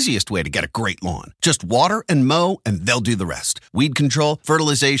 the easiest way to get a great lawn. Just water and mow, and they'll do the rest. Weed control,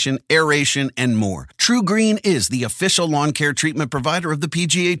 fertilization, aeration, and more. TruGreen is the official lawn care treatment provider of the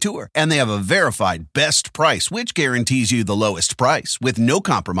PGA Tour, and they have a verified best price, which guarantees you the lowest price with no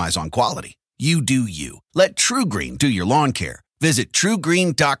compromise on quality. You do you. Let TruGreen do your lawn care. Visit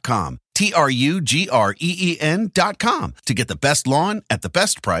TruGreen.com, TruGreen.com, to get the best lawn at the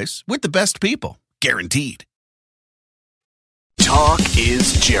best price with the best people. Guaranteed. Talk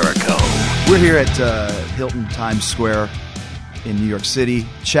is Jericho. We're here at Hilton Times Square in New York City.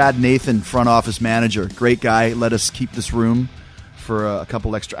 Chad Nathan, front office manager, great guy. Let us keep this room for a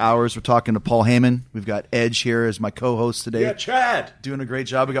couple extra hours. We're talking to Paul Heyman. We've got Edge here as my co-host today. Yeah, Chad. Doing a great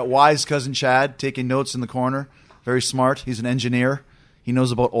job. We got wise cousin Chad taking notes in the corner. Very smart. He's an engineer. He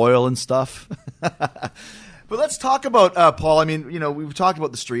knows about oil and stuff. But let's talk about, Paul. I mean, we've talked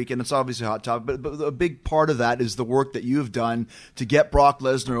about the streak, and it's obviously a hot topic, but a big part of that is the work that you've done to get Brock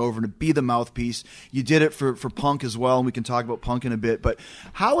Lesnar over and to be the mouthpiece. You did it for Punk as well, and we can talk about Punk in a bit. But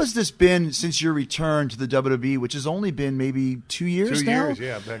how has this been since your return to the WWE, which has only been maybe 2 years 2 now? years,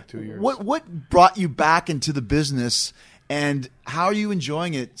 yeah, back 2 years. What brought you back into the business, and how are you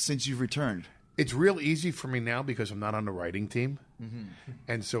enjoying it since you've returned? It's real easy for me now because I'm not on the writing team.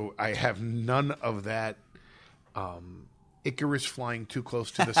 And so I have none of that Icarus flying too close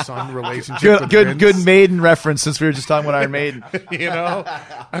to the sun relationship. Good Maiden reference since we were just talking about Iron Maiden. You know,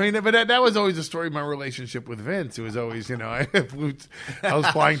 I mean, but that was always the story of my relationship with Vince. It was always, you know, I was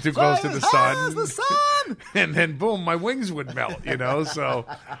flying too close to the sun, and then boom, my wings would melt. You know, so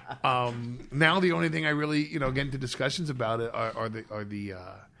now the only thing I really, you know, get into discussions about it are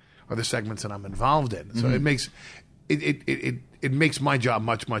the segments that I'm involved in. So it makes it makes my job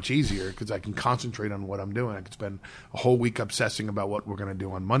much easier because I can concentrate on what I'm doing. I can spend a whole week obsessing about what we're going to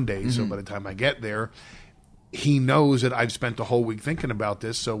do on Monday. So by the time I get there, he knows that I've spent the whole week thinking about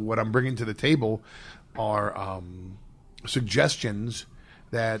this. So what I'm bringing to the table are suggestions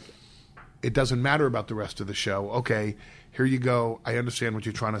that it doesn't matter about the rest of the show. Okay, here you go. I understand what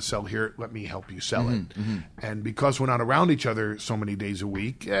you're trying to sell here. Let me help you sell it. And because we're not around each other so many days a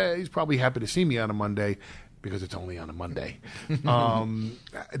week, he's probably happy to see me on a Monday because it's only on a Monday.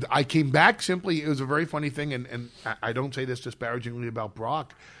 I came back simply. It was a very funny thing, and I don't say this disparagingly about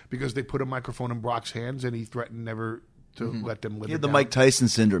Brock because they put a microphone in Brock's hands and he threatened never to let them live He it had the down. Mike Tyson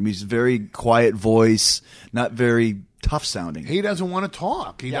syndrome. He's very quiet voice, not very tough sounding. He doesn't want to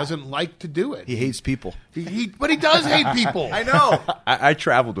talk. He doesn't like to do it. He hates people. But he does hate people. I know. I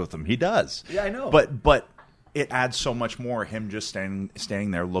traveled with him. He does. Yeah, I know. But it adds so much more. Him just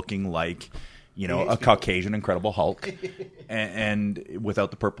standing there looking like, you know, a Caucasian Incredible Hulk, and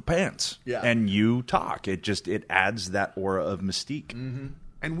without the purple pants. Yeah. And you talk. It adds that aura of mystique.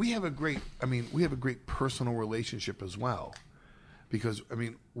 And we have a great personal relationship as well, because I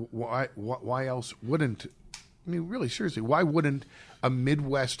mean, why else wouldn't? I mean, really, seriously, why wouldn't a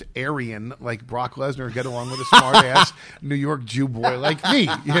Midwest Aryan like Brock Lesnar get along with a smart-ass New York Jew boy like me?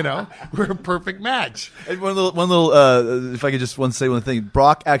 You know, we're a perfect match. And one little. If I could just say one thing,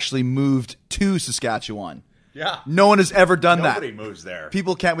 Brock actually moved to Saskatchewan. Yeah. No one has ever done that. Nobody moves there.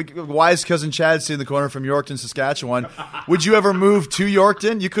 People can't. Why is cousin Chad sitting in the corner from Yorkton, Saskatchewan? Would you ever move to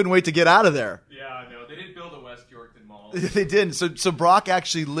Yorkton? You couldn't wait to get out of there. Yeah, no, they didn't build a West Yorkton Mall. They didn't. So Brock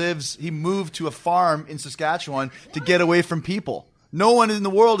actually he moved to a farm in Saskatchewan to get away from people. No one in the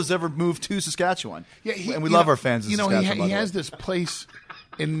world has ever moved to Saskatchewan. Yeah, and we love our fans in Saskatchewan. He has this place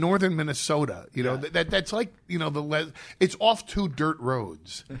in northern Minnesota, you know, that's like, you know, it's off 2 dirt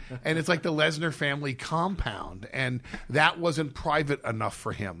roads, and it's like the Lesnar family compound, and that wasn't private enough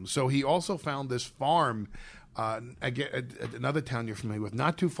for him. So he also found this farm, another town you're familiar with,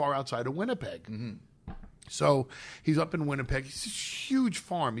 not too far outside of Winnipeg. So he's up in Winnipeg. It's this huge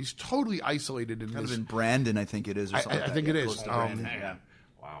farm. He's totally isolated in this. In Brandon, I think it is. Or something I think it is.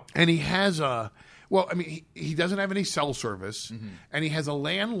 Wow. And he has he doesn't have any cell service, and he has a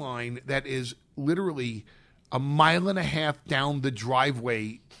landline that is literally 1.5 miles down the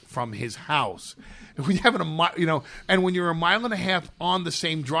driveway from his house. If we have and when you're 1.5 miles on the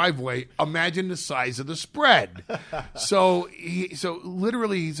same driveway, imagine the size of the spread. So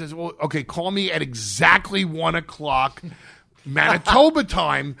literally he says, "Well, okay, call me at exactly 1:00." Manitoba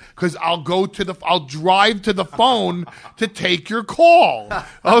time, because I'll drive to the phone to take your call.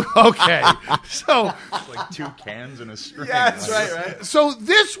 Okay, so Like 2 cans in a string. Yeah, that's right. so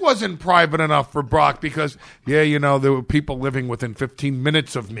this wasn't private enough for Brock because you know, there were people living within 15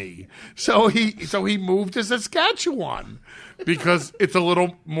 minutes of me. So he moved to Saskatchewan because it's a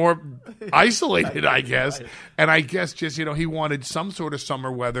little more isolated, I guess. And I guess just, you know, he wanted some sort of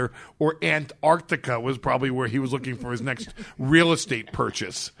summer weather, or Antarctica was probably where he was looking for his next real estate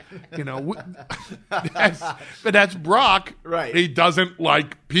purchase. You know, but that's Brock. Right. He doesn't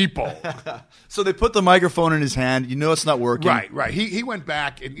like people. So they put the microphone in his hand. You know it's not working. Right. He went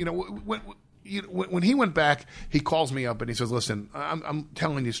back, and you know when he went back, he calls me up and he says, "Listen, I'm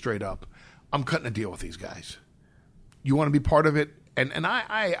telling you straight up, I'm cutting a deal with these guys. You want to be part of it?" And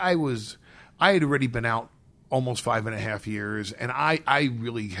I had already been out almost 5.5 years, and I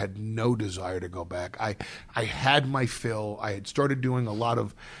really had no desire to go back. I had my fill. I had started doing a lot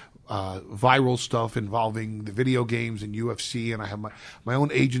of viral stuff involving the video games and UFC, and I have my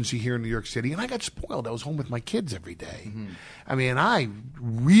own agency here in New York City, and I got spoiled. I was home with my kids every day. I mean, I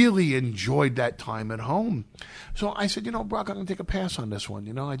really enjoyed that time at home. So I said, you know, Brock, I'm going to take a pass on this one.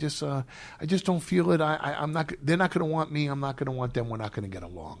 You know, I just don't feel it. I'm not. They're not going to want me. I'm not going to want them. We're not going to get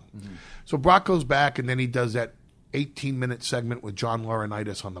along. So Brock goes back, and then he does that 18-minute segment with John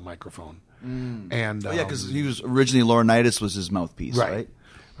Laurinaitis on the microphone. And because he was originally Laurinaitis was his mouthpiece, right?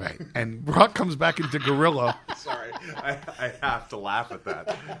 Right. And Brock comes back into Gorilla. Sorry, I have to laugh at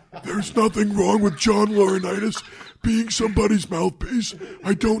that. There's nothing wrong with John Laurinaitis being somebody's mouthpiece.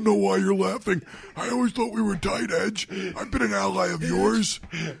 I don't know why you're laughing. I always thought we were tight edge. I've been an ally of yours.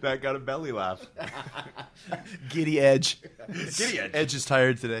 That got a belly laugh. Giddy Edge. Giddy Edge. Edge is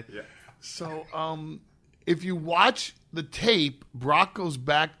tired today. So, if you watch the tape, Brock goes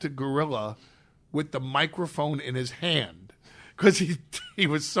back to Gorilla with the microphone in his hand because he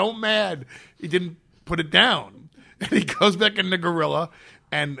was so mad he didn't put it down. And he goes back into Gorilla,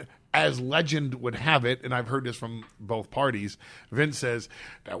 and as legend would have it, and I've heard this from both parties, Vince says,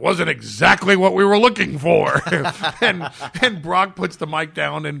 that wasn't exactly what we were looking for. and Brock puts the mic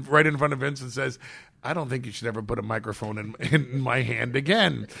down and right in front of Vince and says, I don't think you should ever put a microphone in my hand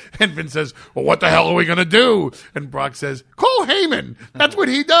again. And Vince says, well, what the hell are we going to do? And Brock says, call Heyman. That's what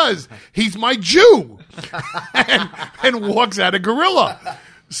he does. He's my Jew. and walks out of Gorilla.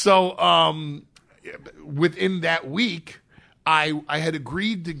 So within that week, I had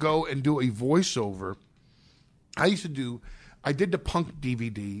agreed to go and do a voiceover. I did the Punk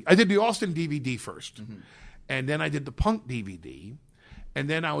DVD. I did the Austin DVD first. And then I did the Punk DVD. And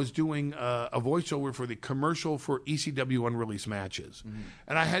then I was doing a voiceover for the commercial for ECW unreleased matches.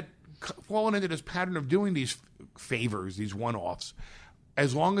 And I had fallen into this pattern of doing these favors, these one-offs,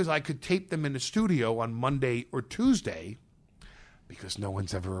 as long as I could tape them in the studio on Monday or Tuesday, because no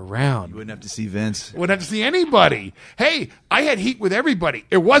one's ever around. You wouldn't have to see Vince. Wouldn't have to see anybody. Hey, I had heat with everybody.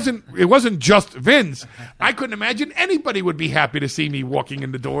 It wasn't just Vince. I couldn't imagine anybody would be happy to see me walking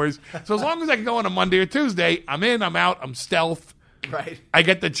in the doors. So as long as I can go on a Monday or Tuesday, I'm in, I'm out, I'm stealth. Right. I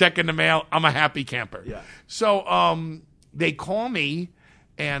get the check in the mail. I'm a happy camper. Yeah. So they call me,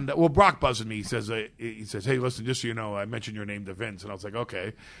 and Brock buzzes me. He says, hey, listen, just so you know, I mentioned your name to Vince. And I was like,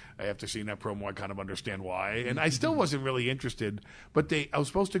 okay. After seeing that promo, I kind of understand why. And I still wasn't really interested. But I was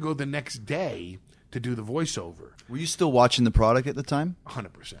supposed to go the next day to do the voiceover. Were you still watching the product at the time?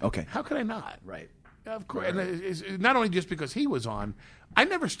 100%. Okay. How could I not? Right. Of course. And it's not only just because he was on, I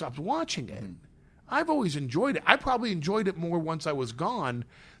never stopped watching it. I've always enjoyed it. I probably enjoyed it more once I was gone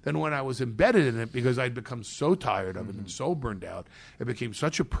than when I was embedded in it, because I'd become so tired of it and so burned out. It became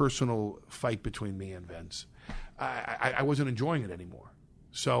such a personal fight between me and Vince. I wasn't enjoying it anymore.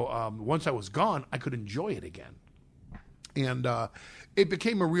 So once I was gone, I could enjoy it again. And it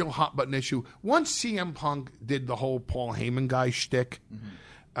became a real hot button issue. Once CM Punk did the whole Paul Heyman guy shtick,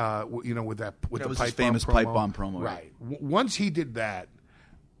 with that was pipe his famous bomb promo. pipe bomb promo. Right. Once he did that,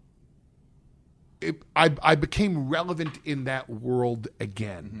 I became relevant in that world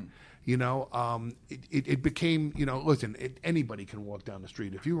again. It became, listen, anybody can walk down the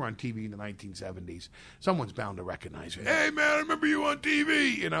street. If you were on TV in the 1970s, someone's bound to recognize you. Hey, man, I remember you on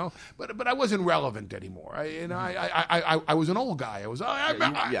TV, But I wasn't relevant anymore. I was an old guy.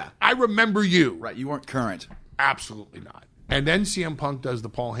 I remember you. Right, you weren't current. Absolutely not. And then CM Punk does the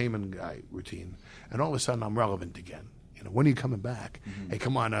Paul Heyman guy routine, and all of a sudden I'm relevant again. When are you coming back? Hey,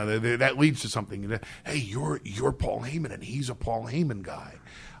 come on, that leads to something. Hey, you're Paul Heyman, and he's a Paul Heyman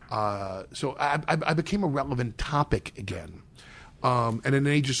guy. So I became a relevant topic again. And in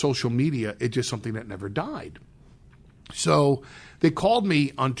the age of social media, it's just something that never died. So they called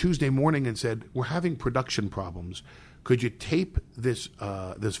me on Tuesday morning and said, we're having production problems. Could you tape this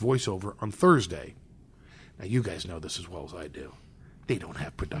voiceover on Thursday? Now, you guys know this as well as I do. They don't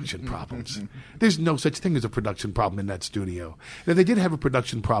have production problems. There's no such thing as a production problem in that studio. And if they did have a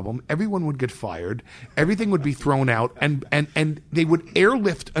production problem, everyone would get fired, everything would be thrown out, and they would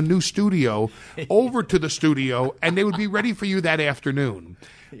airlift a new studio over to the studio, and they would be ready for you that afternoon.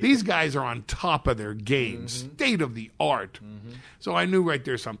 These guys are on top of their game, state of the art. So I knew right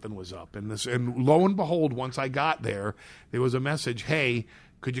there something was up. And lo and behold, once I got there, there was a message, hey,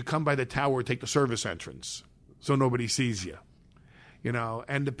 could you come by the tower, take the service entrance so nobody sees you?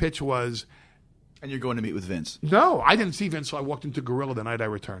 And the pitch was... And you're going to meet with Vince? No, I didn't see Vince, so I walked into Gorilla the night I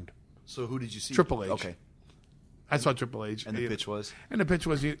returned. So who did you see? Triple H. Okay. I saw Triple H. And the pitch was? And the pitch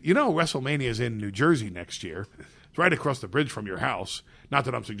was, WrestleMania is in New Jersey next year. It's right across the bridge from your house. Not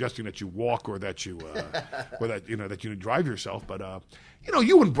that I'm suggesting that you walk or that you that you drive yourself, but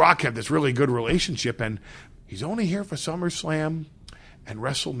you and Brock have this really good relationship, and he's only here for SummerSlam and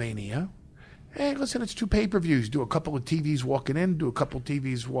WrestleMania. Hey, listen, it's 2 pay-per-views. Do a couple of TVs walking in, do a couple of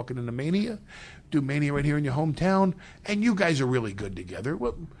TVs walking into Mania, do Mania right here in your hometown, and you guys are really good together.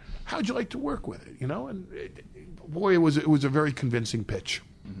 Well, how'd you like to work with it? And boy, it was a very convincing pitch.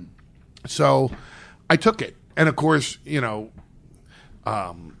 So I took it, and of course,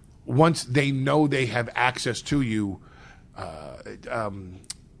 once they know they have access to you,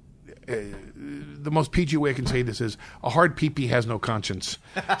 the most PG way I can say this is a hard pee-pee has no conscience.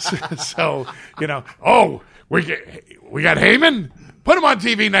 So we got Heyman? Put him on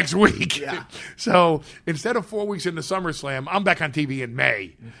TV next week. Yeah. So instead of 4 weeks into SummerSlam, I'm back on TV in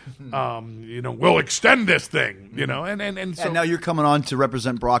May. We'll extend this thing, and so. And now you're coming on to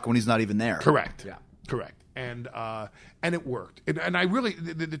represent Brock when he's not even there. Correct. Yeah. Correct. And it worked. And I really,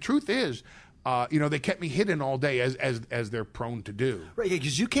 the truth is, they kept me hidden all day as they're prone to do. Right,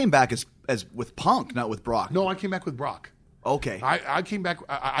 because you came back as with Punk, not with Brock. No, I came back with Brock. Okay. I came back.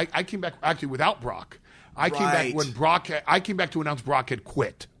 I came back actually without Brock. I came back when I came back to announce Brock had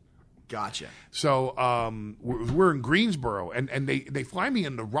quit. Gotcha. So we're in Greensboro, and they fly me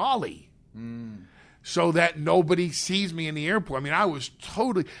into Raleigh, so that nobody sees me in the airport. I mean, I was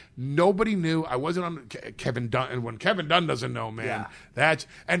nobody knew. I wasn't on Kevin Dunn, and when Kevin Dunn doesn't know, man,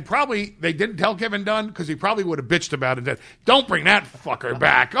 and probably they didn't tell Kevin Dunn because he probably would have bitched about it. That don't bring that fucker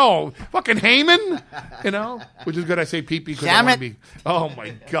back. Oh, fucking Heyman, which is good. I say pee-pee because I want to be. Oh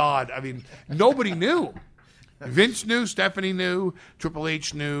my God! I mean, nobody knew. Vince knew, Stephanie knew, Triple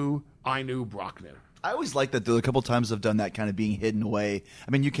H knew, I knew, Brock knew. I always like that, though. A couple times I've done that kind of being hidden away.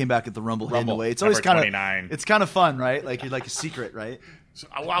 I mean, you came back at the Rumble hidden away. It's always kind of it's kind of fun, right? Like you're like a secret, right? So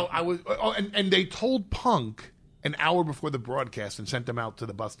I was, and they told Punk an hour before the broadcast and sent him out to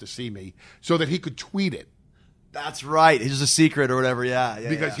the bus to see me so that he could tweet it. That's right. It's just a secret or whatever. Yeah.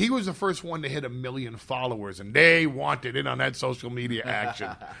 Because he was the first one to hit 1 million followers, and they wanted in on that social media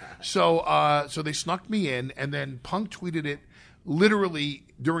action. So they snuck me in, and then Punk tweeted it literally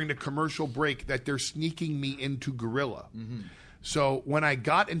during the commercial break that they're sneaking me into Gorilla. Mm-hmm. So when I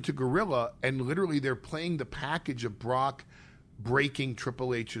got into Gorilla, and literally they're playing the package of Brock breaking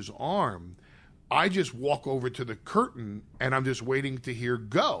Triple H's arm, I just walk over to the curtain, and I'm just waiting to hear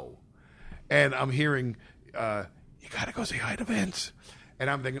go. And I'm hearing... you got to go say hi to Vince. And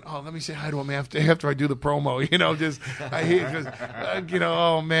I'm thinking, let me say hi to him after I do the promo, I hear,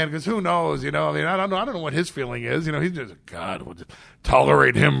 oh man, because who knows, I mean, I don't know what his feeling is, he's just, God, we'll just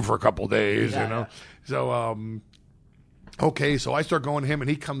tolerate him for a couple days, So, okay, so I start going to him, and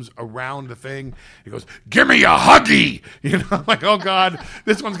he comes around the thing. He goes, "Give me a huggy," I'm like, oh God,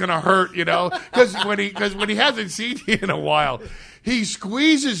 this one's gonna hurt, because when he hasn't seen you in a while. He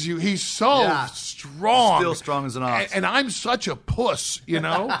squeezes you. He's so strong. Still strong as an ox. And I'm such a puss,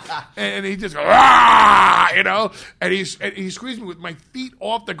 and he just goes, ah, and he squeezed me with my feet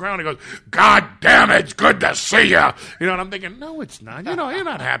off the ground. He goes, "God damn it, it's good to see you." And I'm thinking, no, it's not. You're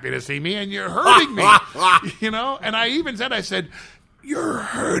not happy to see me, and you're hurting me. And I even said, "You're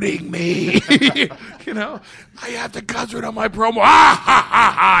hurting me." I have to concentrate on my promo.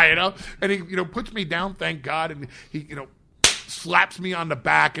 And he, puts me down, thank God. And he, slaps me on the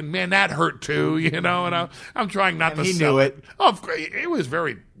back, and man, that hurt too, and I'm trying not to sell it. Oh, it was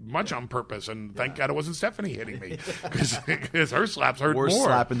very much on purpose, and thank God it wasn't Stephanie hitting me, because her slaps hurt more. Worst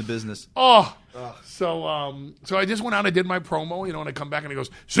slap in the business. So I just went out and did my promo, and I come back and he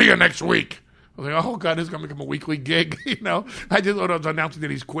goes, "See you next week." I was like, oh God, this is going to become a weekly gig, I just thought I was announcing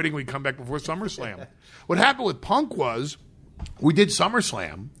that he's quitting. We come back before SummerSlam. What happened with Punk was, we did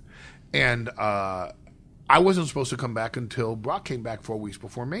SummerSlam, and I wasn't supposed to come back until Brock came back 4 weeks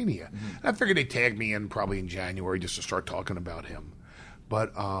before Mania. Mm-hmm. I figured they'd tag me in probably in January just to start talking about him.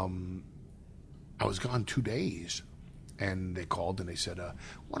 But I was gone 2 days, and they called and they said, "I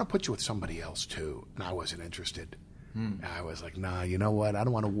want to put you with somebody else too." And I wasn't interested. I was like, nah, you know what? I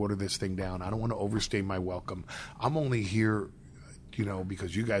don't want to water this thing down. I don't want to overstay my welcome. I'm only here,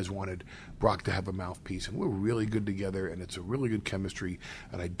 because you guys wanted Brock to have a mouthpiece, and we're really good together, and it's a really good chemistry,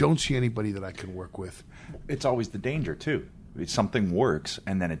 and I don't see anybody that I can work with. It's always the danger, too. Something works,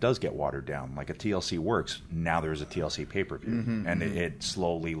 and then it does get watered down. Like a TLC works, now there's a TLC pay-per-view, and it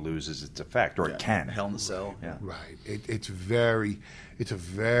slowly loses its effect, or it can. Hell in the Cell. Yeah. Right. It's a very,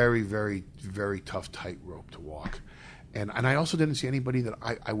 very, very tough tightrope to walk. And I also didn't see anybody that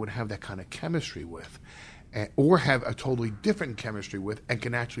I would have that kind of chemistry with, or have a totally different chemistry with, and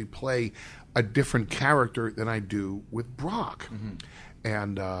can actually play a different character than I do with Brock. Mm-hmm.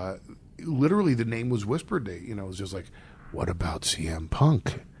 And literally the name was whispered. It was just like, what about CM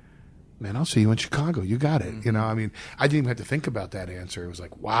Punk? Man, I'll see you in Chicago. You got it. Mm-hmm. I mean, I didn't even have to think about that answer. It was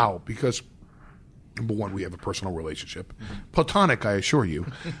like, wow, because number one, we have a personal relationship. Mm-hmm. Platonic, I assure you,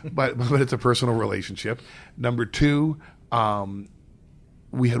 but it's a personal relationship. Number two,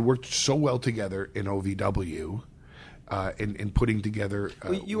 we had worked so well together in OVW, in putting together.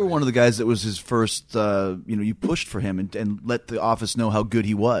 You were one of the guys that was his first. You pushed for him and let the office know how good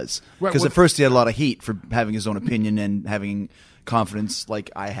he was. Because at first he had a lot of heat for having his own opinion and having confidence,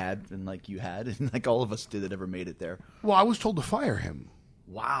 like I had and like you had, and like all of us did that ever made it there. Well, I was told to fire him.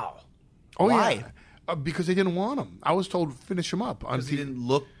 Wow. Oh, why? Yeah. Because they didn't want him. I was told to finish him up. Because he didn't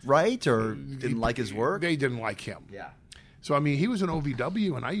look right or didn't like his work? They didn't like him. Yeah. So, I mean, he was an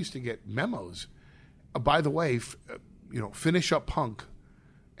OVW, and I used to get memos. By the way, finish up Punk,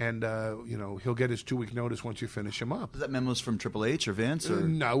 and, he'll get his 2-week notice once you finish him up. Is that memos from Triple H or Vince? Or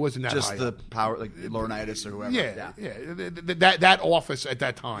no, it wasn't that just high the up. power, like Laurinaitis or whoever? Yeah. That office at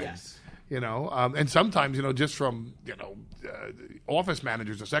that time. Yes. And sometimes, just from, office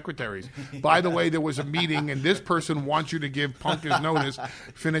managers or secretaries. By the way, there was a meeting, and this person wants you to give Punk his notice,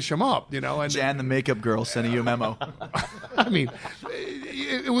 finish him up, And Jan, the makeup girl, sending you a memo. I mean,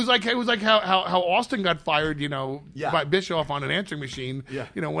 it was like how Austin got fired, by Bischoff on an answering machine. Yeah.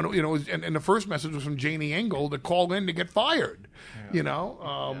 When it was, and the first message was from Janie Engel to call in to get fired.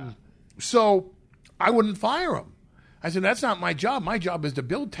 So I wouldn't fire him. I said, that's not my job. My job is to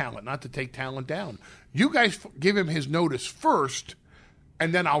build talent, not to take talent down. You guys give him his notice first,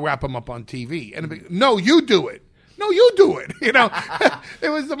 and then I'll wrap him up on TV. And no, you do it. No, you do it. It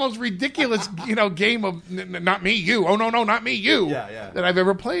was the most ridiculous, game of not me, you. Oh, no, not me, you. That I've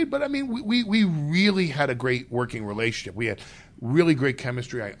ever played. But I mean, we really had a great working relationship. We had really great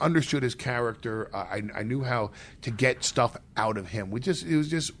chemistry. I understood his character. I knew how to get stuff out of him. It was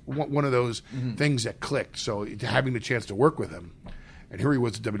just one of those things that clicked. So having the chance to work with him, and here he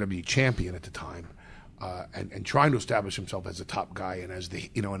was the WWE champion at the time. And trying to establish himself as a top guy and as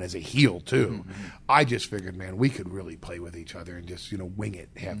as a heel too, I just figured, man, we could really play with each other and just wing it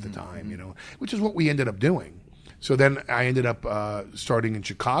half the time, which is what we ended up doing. So then I ended up starting in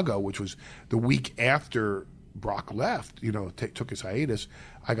Chicago, which was the week after Brock left. Took his hiatus.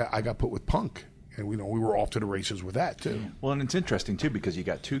 I got put with Punk, and we were off to the races with that too. Well, and it's interesting too because you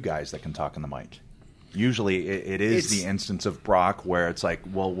got two guys that can talk on the mic. Usually it is the instance of Brock where it's like,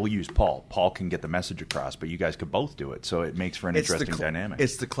 well, we'll use Paul. Paul can get the message across, but you guys could both do it. So it makes for an interesting dynamic.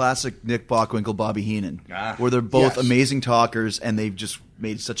 It's the classic Nick Bockwinkel, Bobby Heenan, where they're both amazing talkers, and they've just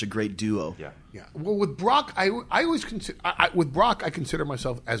made such a great duo. Yeah. Well, with Brock, I always consider with Brock, I consider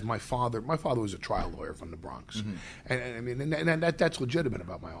myself as my father. My father was a trial lawyer from the Bronx, and I mean, and that's legitimate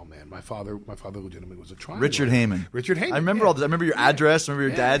about my old man. My father legitimately was a trial Richard lawyer. Heyman. Richard Heyman. I remember all this. I remember your address. I remember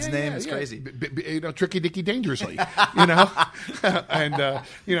your dad's name. It's crazy. Tricky Dicky Dangerously, and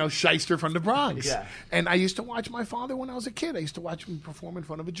Shyster from the Bronx. Yeah. And I used to watch my father when I was a kid. I used to watch him perform in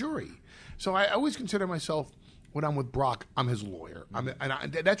front of a jury. So I always consider myself, when I'm with Brock, I'm his lawyer.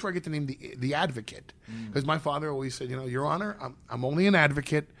 That's where I get the name the Advocate, because my father always said, Your Honor, I'm only an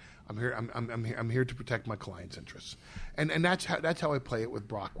advocate. I'm here to protect my client's interests, and that's how I play it with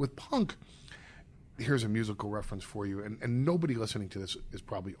Brock. With Punk, here's a musical reference for you, and nobody listening to this is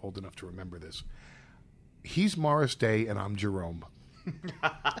probably old enough to remember this. He's Morris Day, and I'm Jerome.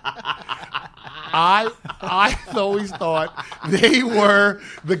 I always thought they were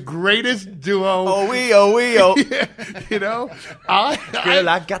the greatest duo. Oh. Girl,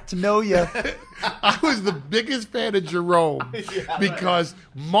 I got to know you. I was the biggest fan of Jerome because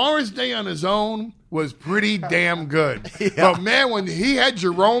Morris Day on his own was pretty damn good. But man, when he had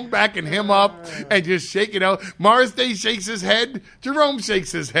Jerome backing him up and just shaking out, Morris Day shakes his head, Jerome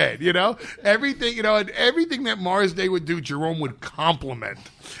shakes his head, everything, and everything that Morris Day would do, Jerome would compliment,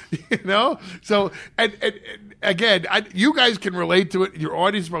 So, and again, you guys can relate to it. Your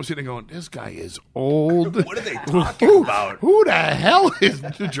audience is probably sitting there going, this guy is old. What are they talking about? Who the hell is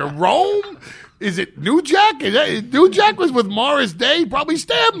Jerome? Is it New Jack? New Jack was with Morris Day. He probably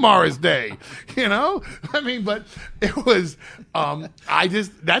stabbed Morris Day. But it was,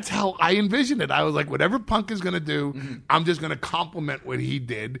 that's how I envisioned it. I was like, whatever Punk is going to do, I'm just going to compliment what he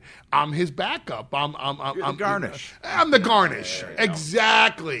did. I'm his backup. You're the garnish. I'm the garnish.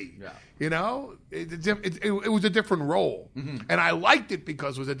 Exactly. Yeah. It was a different role. And I liked it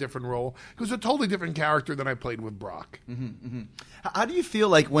because it was a different role. It was a totally different character than I played with Brock. How do you feel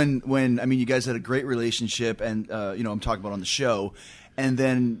like when you guys had a great relationship and, I'm talking about on the show, and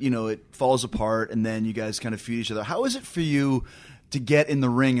then, it falls apart and then you guys kind of feed each other. How is it for you to get in the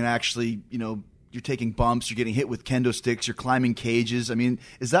ring and actually, you're taking bumps, you're getting hit with kendo sticks, you're climbing cages? I mean,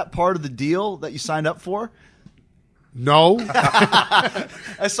 is that part of the deal that you signed up for? No.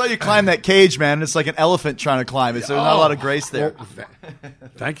 I saw you climb that cage, man. It's like an elephant trying to climb it, so there's not a lot of grace there. Well,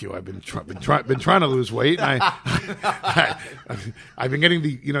 thank you. I've been trying to lose weight. And I've been getting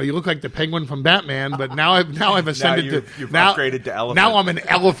you look like the penguin from Batman, but now I've ascended you've upgraded to elephant. Now I'm an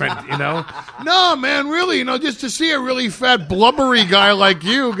elephant, No, man, really, just to see a really fat, blubbery guy like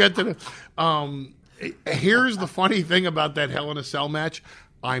you get to here's the funny thing about that Hell in a Cell match.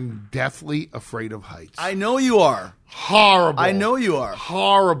 I'm deathly afraid of heights. I know you are. Horrible. I know you are.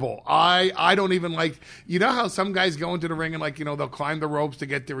 Horrible. I don't even like, how some guys go into the ring and they'll climb the ropes to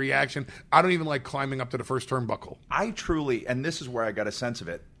get the reaction. I don't even like climbing up to the first turnbuckle. I truly, and this is where I got a sense of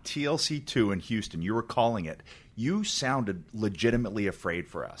it, TLC 2 in Houston, you were calling it. You sounded legitimately afraid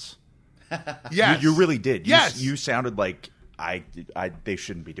for us. Yes. You really did. Yes. You sounded like they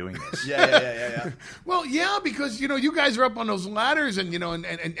shouldn't be doing this. Yeah. Well, yeah, because you guys are up on those ladders, and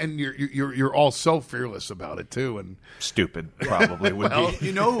and you're all so fearless about it too, and Stupid, probably would be.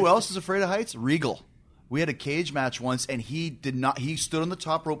 You know who else is afraid of heights? Regal. We had a cage match once, and he did not. He stood on the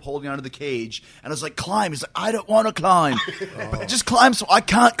top rope holding onto the cage, and I was like, "Climb." He's like, "I don't want to climb. Just climb." So I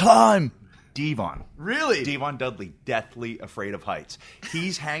can't climb. Devon. Really? Devon Dudley, deathly afraid of heights.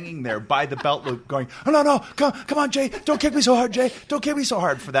 He's hanging there by the belt loop going, "Oh, no, come on, Jay. Don't kick me so hard, Jay. Don't kick me so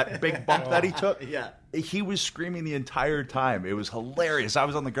hard," for that big bump that he took. Yeah. He was screaming the entire time. It was hilarious. I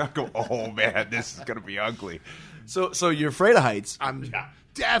was on the ground going, "Oh, man, this is going to be ugly." So you're afraid of heights. I'm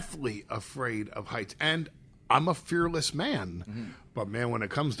deathly afraid of heights, and I'm a fearless man. But man, when it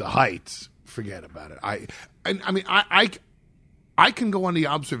comes to heights, forget about it. I can go on the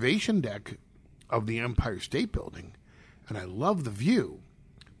observation deck of the Empire State Building, and I love the view,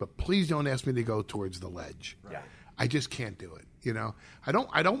 but please don't ask me to go towards the ledge. Yeah. I just can't do it.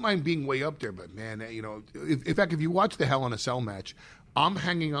 I don't mind being way up there, but man, in fact, if you watch the Hell in a Cell match, I'm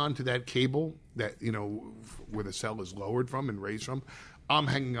hanging on to that cable that where the cell is lowered from and raised from. I'm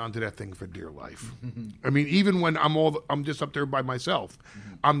hanging on to that thing for dear life. I mean, even when I'm just up there by myself,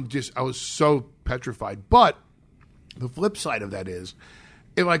 I was so petrified. But the flip side of that is,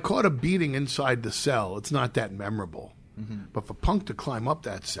 if I caught a beating inside the cell, it's not that memorable. But for Punk to climb up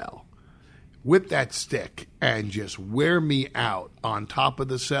that cell with that stick and just wear me out on top of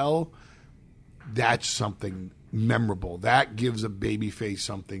the cell, that's something memorable. That gives a babyface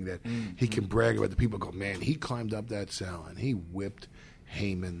something that he can brag about. The people go, man, he climbed up that cell and he whipped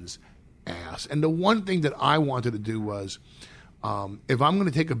Heyman's ass. And the one thing that I wanted to do was, if I'm going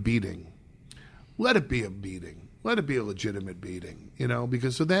to take a beating, let it be a beating. Let it be a legitimate beating,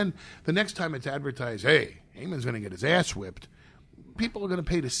 because so then the next time it's advertised, hey, Heyman's going to get his ass whipped, people are going to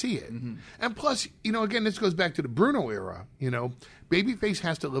pay to see it. And plus, again, this goes back to the Bruno era, Babyface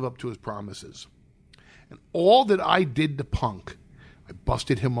has to live up to his promises. And all that I did to Punk, I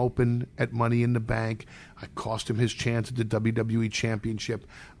busted him open at Money in the Bank. I cost him his chance at the WWE Championship.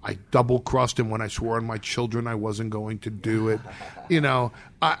 I double-crossed him when I swore on my children I wasn't going to do it.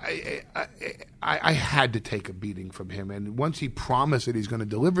 I had to take a beating from him. And once he promised that he's going to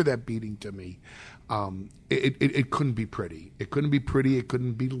deliver that beating to me, it couldn't be pretty. It couldn't be pretty. It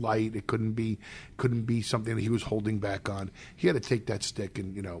couldn't be light. It couldn't be something that he was holding back on. He had to take that stick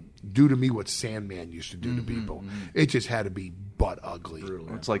and do to me what Sandman used to do to people. It just had to be butt ugly.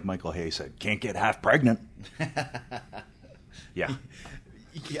 It's like Michael Hayes said, "Can't get half pregnant." Yeah.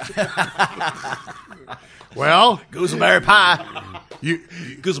 Well, Gooseberry pie.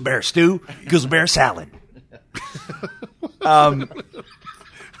 Gooseberry stew, gooseberry salad.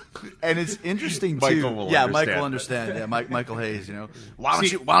 And it's interesting too. Michael will Mike understand. will understand. Yeah, Michael Hayes. Why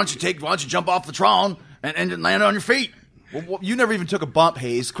don't you jump off the Tron and land on your feet? Well, you never even took a bump,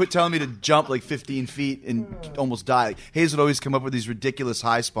 Hayes. Quit telling me to jump like 15 feet and almost die. Like, Hayes would always come up with these ridiculous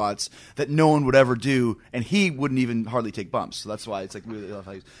high spots that no one would ever do, and he wouldn't even hardly take bumps. So that's why it's like really love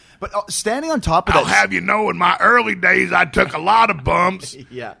Hayes. But standing on top of I'll that, have you know, in my early days, I took a lot of bumps.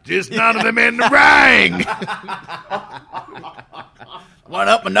 Yeah. Just none of them in the ring. one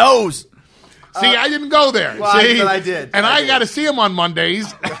up my nose. See, I didn't go there. Well, see? but I did. And I I did. got to see him on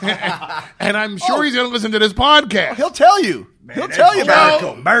Mondays. And I'm sure he's going to listen to this podcast. He'll tell you. He'll tell you about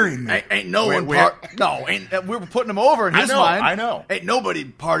it. Marry me. Ain't no one part. No, we were putting him over in his mind. I know. Ain't nobody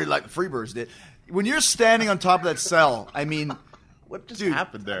partied like the Freebirds did. When you're standing on top of that cell, I mean, What just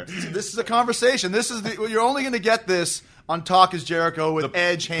happened there? this is a conversation. You're only going to get this on Talk is Jericho with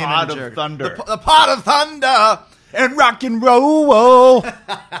Edge, Heyman, Pot and of Jericho. Thunder. The pot of thunder and rock and roll.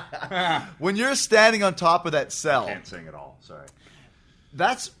 When you're standing on top of that cell, Can't sing at all. Sorry.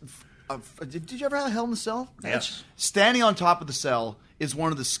 that's. Did you ever have a Hell in a Cell? Yes. Standing on top of the cell is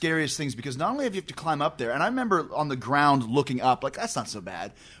one of the scariest things because not only have you have to climb up there, and I remember on the ground looking up, like, that's not so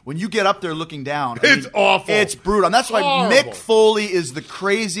bad. When you get up there looking down, It's awful. It's brutal. And that's why Horrible. Mick Foley is the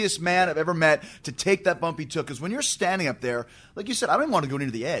craziest man I've ever met to take that bump he took. Because when you're standing up there, like you said, I didn't want to go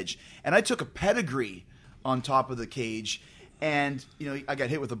into the edge. And I took a pedigree on top of the cage. And, I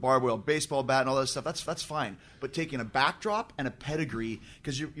got hit with a barbed wire baseball bat and all that stuff. That's fine. But taking a backdrop and a pedigree,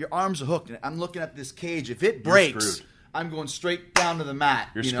 because your arms are hooked. And I'm looking at this cage. If it breaks, screwed. I'm going straight down to the mat.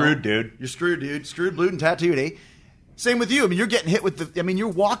 You're screwed, dude. You're screwed, dude. Screwed, blued, and tattooed, eh? Same with you. I mean, you're getting hit with you're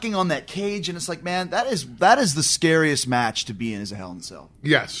walking on that cage, and it's like, man, that is the scariest match to be in as a Hell in a Cell.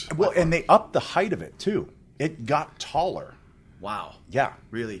 Yes. Well, and they upped the height of it, too. It got taller. Wow. Yeah.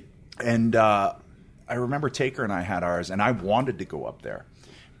 Really? And I remember Taker and I had ours, and I wanted to go up there.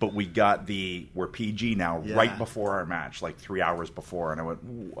 but we got we're PG now right before our match, like 3 hours before. And I went,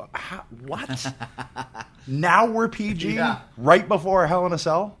 what? Now we're PG? Right before Hell in a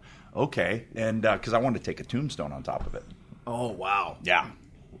Cell? Okay. And because I wanted to take a tombstone on top of it. Oh, wow. Yeah.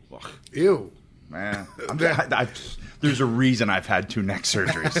 Ew. Man. There's a reason I've had 2 neck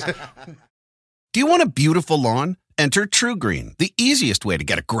surgeries. Do you want a beautiful lawn? Enter TruGreen, the easiest way to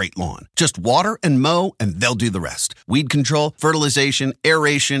get a great lawn. Just water and mow, and they'll do the rest. Weed control, fertilization,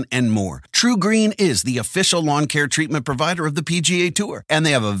 aeration, and more. TruGreen is the official lawn care treatment provider of the PGA Tour, and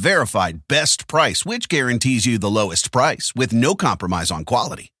they have a verified best price, which guarantees you the lowest price with no compromise on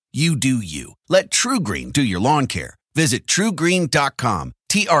quality. You do you. Let TruGreen do your lawn care. Visit TruGreen.com,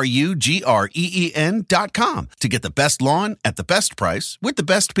 TruGreen.com, to get the best lawn at the best price with the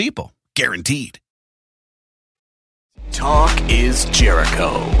best people. Guaranteed. Talk is Jericho.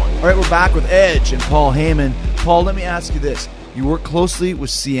 All right, we're back with Edge and Paul Heyman. Paul, let me ask you this. You work closely with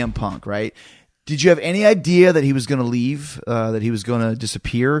CM Punk, right? Did you have any idea that he was going to leave, that he was going to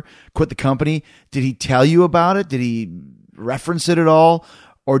disappear, quit the company? Did he tell you about it? Did he reference it at all?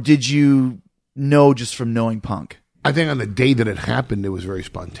 Or did you know just from knowing Punk? I think on the day that it happened, it was very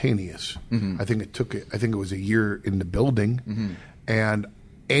spontaneous. I think it was a year in the building. And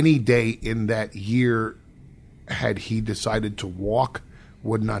any day in that year, had he decided to walk,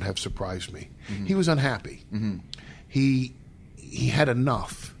 would not have surprised me. He was unhappy. He had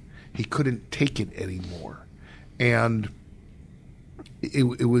enough. He couldn't take it anymore, and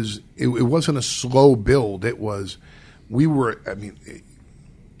it wasn't a slow build. It was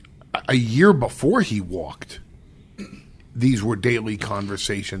a year before he walked, these were daily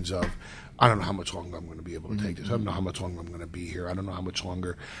conversations of, I don't know how much longer I'm going to be able to take this. I don't know how much longer I'm going to be here. I don't know how much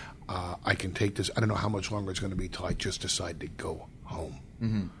longer I can take this. I don't know how much longer it's going to be till I just decide to go home.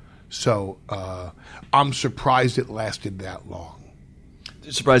 So I'm surprised it lasted that long.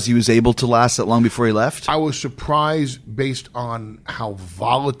 Surprised he was able to last that long before he left? I was surprised based on how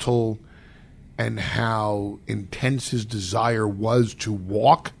volatile and how intense his desire was to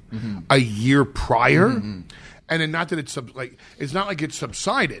walk a year prior. And then not that it's not like it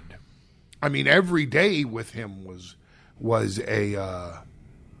subsided. I mean, every day with him was an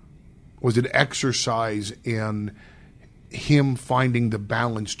exercise in him finding the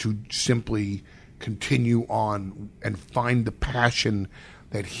balance to simply continue on and find the passion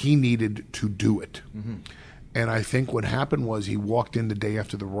that he needed to do it. And I think what happened was he walked in the day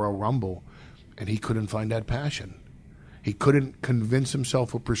after the Royal Rumble and he couldn't find that passion. He couldn't convince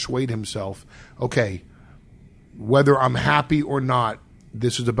himself or persuade himself, okay, whether I'm happy or not,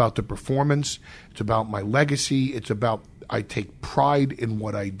 this is about the performance. It's about my legacy. It's about I take pride in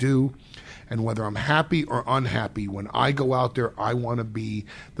what I do. And whether I'm happy or unhappy, when I go out there, I want to be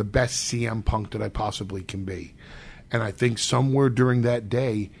the best CM Punk that I possibly can be. And I think somewhere during that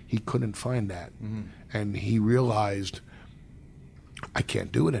day, he couldn't find that. And he realized, I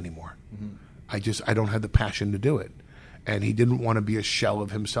can't do it anymore. I don't have the passion to do it. And he didn't want to be a shell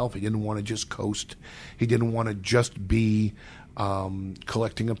of himself. He didn't want to just coast. He didn't want to just be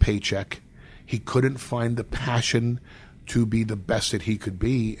collecting a paycheck. He couldn't find the passion to be the best that he could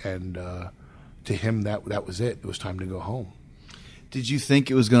be, and to him that was it. It was time to go home. Did you think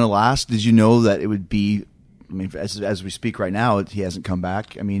it was going to last? Did you know that it would be? I mean, as we speak right now, he hasn't come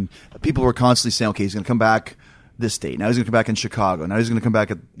back. I mean, people were constantly saying, "Okay, he's going to come back this date. Now he's going to come back in Chicago. Now he's going to come back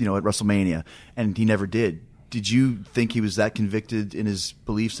at WrestleMania," and he never did. Did you think he was that convicted in his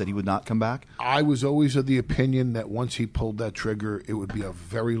beliefs that he would not come back? I was always of the opinion that once he pulled that trigger, it would be a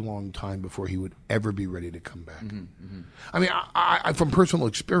very long time before he would ever be ready to come back. I mean, I from personal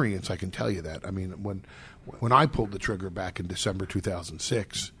experience, I can tell you that. I mean, when I pulled the trigger back in December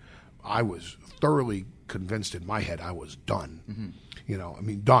 2006, I was thoroughly convinced in my head I was done.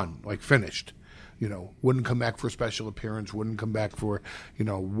 Done, like finished. Wouldn't come back for a special appearance, wouldn't come back for,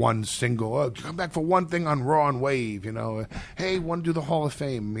 one single, come back for one thing on Raw and Wave, hey, want to do the Hall of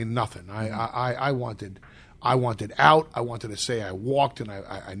Fame? I mean, nothing. I wanted out. I wanted to say I walked and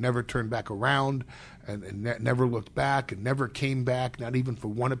I never turned back around and never looked back and never came back, not even for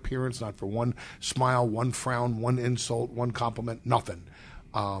one appearance, not for one smile, one frown, one insult, one compliment, nothing.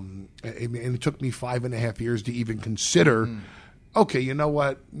 And it took me 5.5 years to even consider okay, you know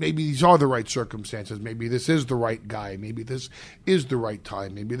what? Maybe these are the right circumstances. Maybe this is the right guy. Maybe this is the right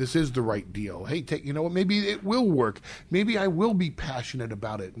time. Maybe this is the right deal. Hey, you know what? Maybe it will work. Maybe I will be passionate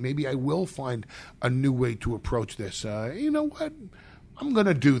about it. Maybe I will find a new way to approach this. You know what? I'm going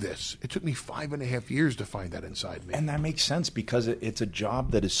to do this. It took me 5.5 years to find that inside me. And that makes sense because it's a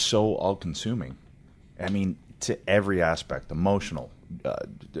job that is so all-consuming. I mean, to every aspect, emotional,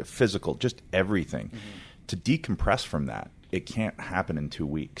 physical, just everything. To decompress from that it can't happen in 2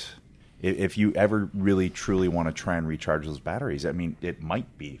 weeks. If you ever really truly want to try and recharge those batteries, I mean, it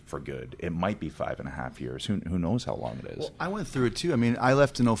might be for good. It might be 5.5 years. Who knows how long it is? Well, I went through it too. I mean, I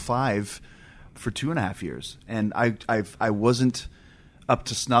left in 2005 for 2.5 years, and I wasn't up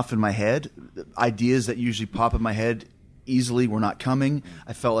to snuff in my head. Ideas that usually pop in my head easily were not coming.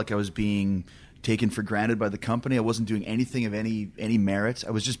 I felt like I was being taken for granted by the company. I wasn't doing anything of any merit.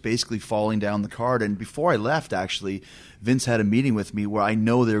 I was just basically falling down the card. And before I left, actually, Vince had a meeting with me where I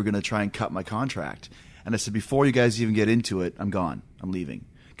know they were going to try and cut my contract. And I said, before you guys even get into it, I'm gone. I'm leaving.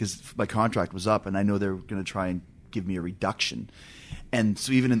 Because my contract was up, and I know they were going to try and give me a reduction. And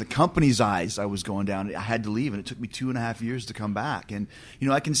so even in the company's eyes, I was going down. I had to leave, and it took me 2.5 years to come back. And, you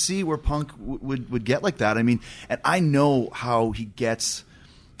know, I can see where Punk would get like that. I mean, and I know how he gets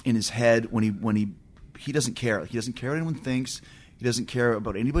in his head when he doesn't care. He doesn't care what anyone thinks. He doesn't care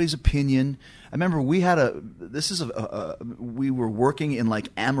about anybody's opinion. I remember we were working in like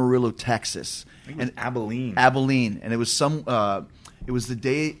Amarillo, Texas, and Abilene, and it was it was the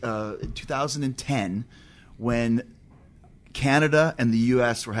day in 2010 when Canada and the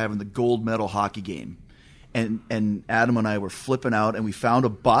U.S. were having the gold medal hockey game, and Adam and I were flipping out, and we found a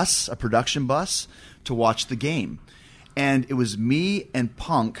production bus to watch the game. And it was me and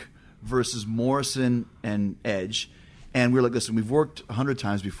Punk versus Morrison and Edge. And we were like, listen, we've worked 100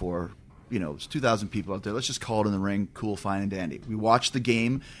 times before. You know, it's 2,000 people out there. Let's just call it in the ring. Cool, fine, and dandy. We watched the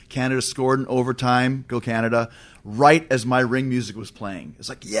game. Canada scored in overtime. Go Canada. Right as my ring music was playing. It's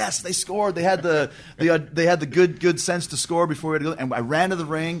like, yes, they scored. They had the good sense to score before we had to go. And I ran to the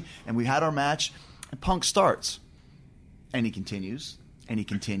ring, and we had our match. And Punk starts. And he continues. And he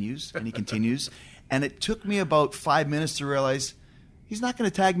continues. And he continues. And it took me about 5 minutes to realize he's not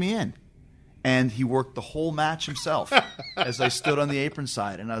going to tag me in. And he worked the whole match himself as I stood on the apron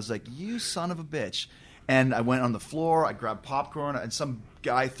side. And I was like, you son of a bitch. And I went on the floor. I grabbed popcorn. And some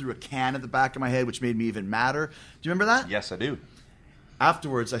guy threw a can at the back of my head, which made me even madder. Do you remember that? Yes, I do.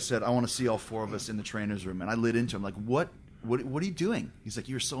 Afterwards, I said, I want to see all four of us in the trainer's room. And I lit into him like, what are you doing? He's like,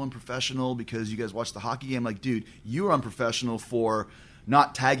 you're so unprofessional because you guys watched the hockey game. I'm like, dude, you were unprofessional for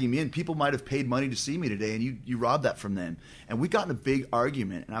not tagging me in. People might have paid money to see me today, and you robbed that from them. And we got in a big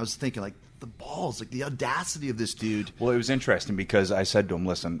argument, and I was thinking, like, the balls, like the audacity of this dude. Well, it was interesting because I said to him,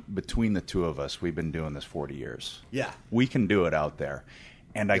 listen, between the two of us, we've been doing this 40 years. Yeah. We can do it out there.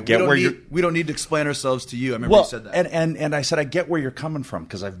 And I Yeah, get where you're... We don't need to explain ourselves to you. I remember you said that. And I said, I get where you're coming from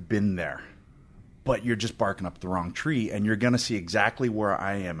because I've been there. But you're just barking up the wrong tree, and you're going to see exactly where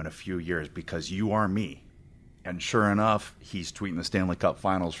I am in a few years because you are me. And sure enough, he's tweeting the Stanley Cup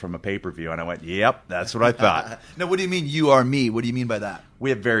Finals from a pay-per-view. And I went, yep, that's what I thought. Now, what do you mean you are me? What do you mean by that? We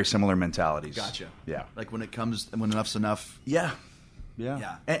have very similar mentalities. Gotcha. Yeah. Like when enough's enough. Yeah.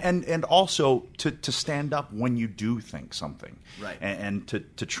 Yeah. And also to stand up when you do think something. Right. And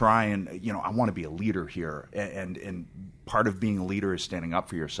to try and, I want to be a leader here. And part of being a leader is standing up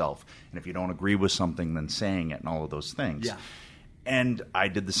for yourself. And if you don't agree with something, then saying it and all of those things. Yeah. And I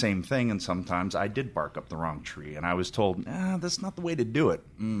did the same thing, and sometimes I did bark up the wrong tree. And I was told, that's not the way to do it.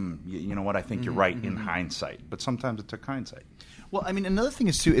 You know what? I think you're right in hindsight. But sometimes it took hindsight. Well, I mean, another thing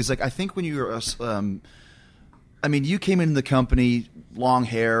is, too, is like I think when you were you came into the company, long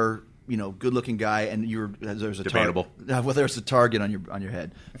hair, good-looking guy, and there's a debatable. Well, there's a target on your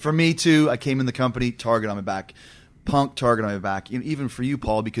head. For me too, I came in the company, target on my back. Punk, target on my back. Even for you,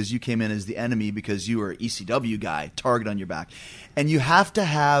 Paul, because you came in as the enemy because you were an ECW guy, target on your back. And you have to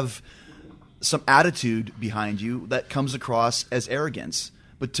have some attitude behind you that comes across as arrogance.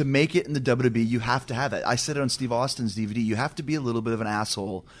 But to make it in the WWE, you have to have that. I said it on Steve Austin's DVD. You have to be a little bit of an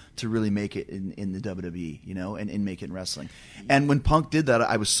asshole to really make it in the WWE, and make it in wrestling. And when Punk did that,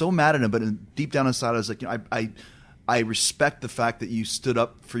 I was so mad at him. But deep down inside, I was like, I respect the fact that you stood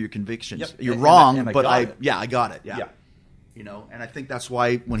up for your convictions. Yep. You're wrong, but I got it. Yeah. And I think that's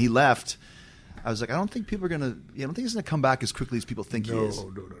why when he left, I was like, I don't think people are gonna. I don't think he's gonna come back as quickly as people think he is.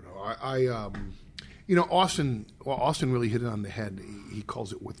 No. Austin really hit it on the head. He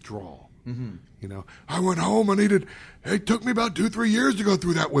calls it withdrawal. Mm-hmm. I went home. It took me about 2-3 years to go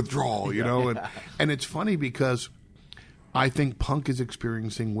through that withdrawal. And it's funny because I think Punk is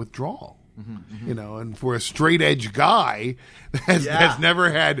experiencing withdrawal. Mm-hmm. And for a straight edge guy that has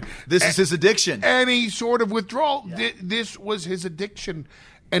never had this is his addiction, any sort of withdrawal. This was his addiction,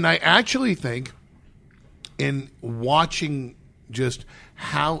 and I actually think in watching just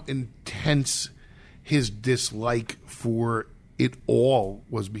how intense his dislike for it all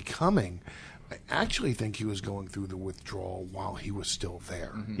was becoming, I actually think he was going through the withdrawal while he was still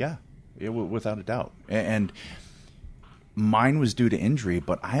there. Mm-hmm. Yeah, without a doubt, and. Mine was due to injury,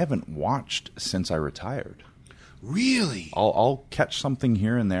 but I haven't watched since I retired. Really? I'll catch something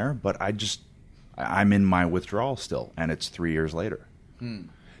here and there, but I'm in my withdrawal still, and it's 3 years later.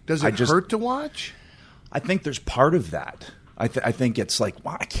 Does it hurt to watch? I think there's part of that. I think it's like,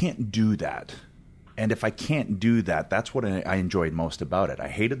 wow, I can't do that. And if I can't do that, that's what I enjoyed most about it. I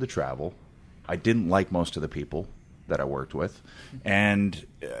hated the travel. I didn't like most of the people that I worked with. And,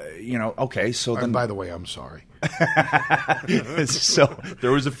 okay, so then... And by the way, I'm sorry. So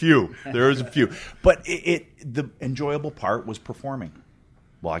there was a few. But the enjoyable part was performing.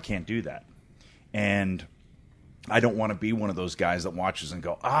 Well, I can't do that. And I don't want to be one of those guys that watches and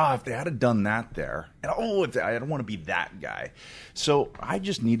go, if they had done that there. And, I don't want to be that guy. So I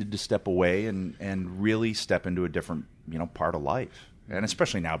just needed to step away and really step into a different, part of life. And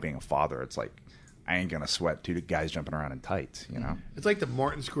especially now being a father, it's like, I ain't going to sweat two guys jumping around in tights, It's like the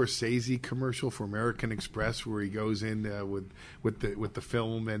Martin Scorsese commercial for American Express where he goes in with the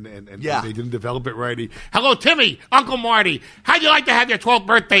film and they didn't develop it right. Hello, Timmy, Uncle Marty. How'd you like to have your 12th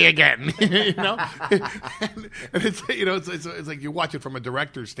birthday again? and it's it's like you watch it from a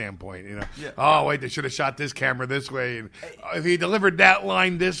director's standpoint. Oh wait, they should have shot this camera this way. And if he delivered that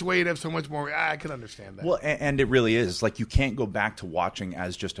line this way, it'd have so much more. I can understand that. Well, and it really is like you can't go back to watching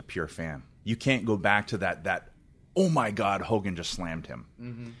as just a pure fan. You can't go back to that, oh my God, Hogan just slammed him.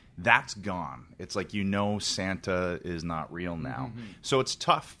 Mm-hmm. That's gone. It's like Santa is not real now. Mm-hmm. So it's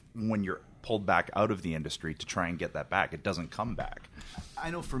tough when you're pulled back out of the industry to try and get that back. It doesn't come back.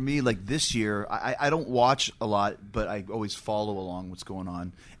 I know for me, like this year, I don't watch a lot, but I always follow along what's going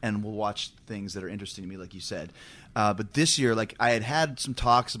on, and we'll watch things that are interesting to me, like you said. But this year, like I had some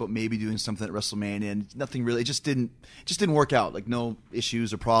talks about maybe doing something at WrestleMania, and nothing really. It just didn't work out. Like no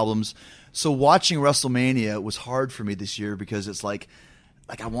issues or problems. So watching WrestleMania was hard for me this year because it's like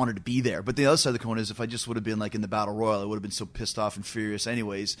I wanted to be there. But the other side of the coin is if I just would have been like in the Battle Royal, I would have been so pissed off and furious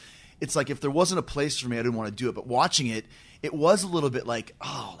anyways. It's like if there wasn't a place for me, I didn't want to do it. But watching it, it was a little bit like,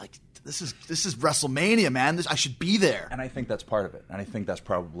 this is WrestleMania, man. I should be there. And I think that's part of it. And I think that's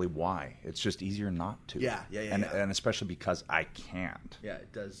probably why. It's just easier not to. Yeah. And especially because I can't. Yeah,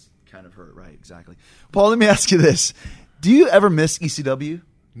 it does kind of hurt, right? Exactly. Paul, let me ask you this. Do you ever miss ECW?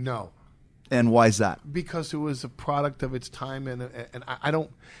 No. And why is that? Because it was a product of its time, and I don't.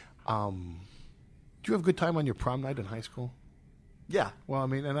 Do you have a good time on your prom night in high school? Yeah. Well, I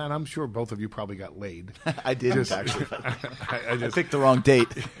mean, and I'm sure both of you probably got laid. I didn't, actually. I picked the wrong date.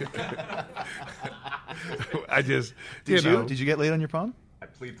 Did you get laid on your prom? I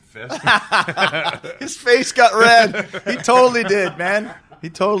plead the fifth. His face got red. He totally did, man. He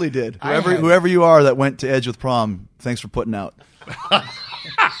totally did. Whoever you are that went to Edge with prom, thanks for putting out.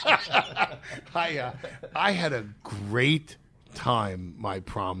 I had a great time my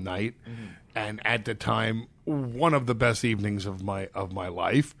prom night, and at the time, one of the best evenings of my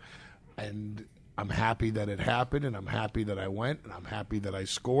life. And I'm happy that it happened, and I'm happy that I went, and I'm happy that I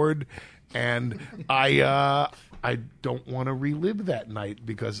scored, and I don't want to relive that night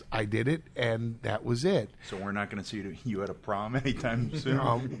because I did it, and that was it. So we're not going to see you at a prom anytime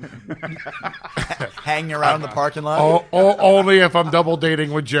soon? Hanging around in the parking lot? Only if I'm double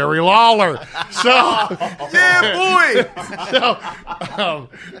dating with Jerry Lawler. So, yeah, boy! So,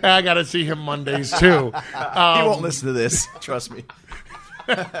 I got to see him Mondays, too. He won't listen to this. Trust me.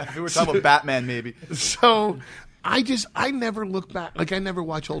 If we were talking about Batman, maybe. So, I never look back. Like, I never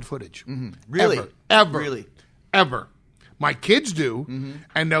watch old footage. Mm-hmm. Really? Ever. Really? Ever. My kids do,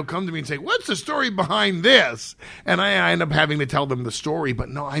 and they'll come to me and say, "What's the story behind this?" And I end up having to tell them the story. But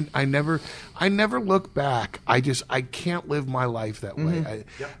no, I never look back. I can't live my life that way.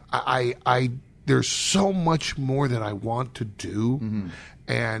 I there's so much more that I want to do,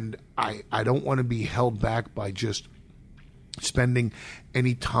 and I don't want to be held back by just spending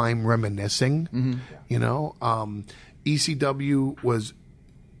any time reminiscing. ECW was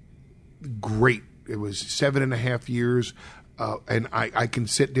great. It was 7.5 years, and I can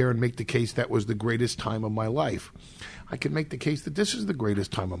sit there and make the case that was the greatest time of my life. I can make the case that this is the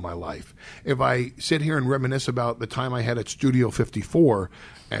greatest time of my life. If I sit here and reminisce about the time I had at Studio 54,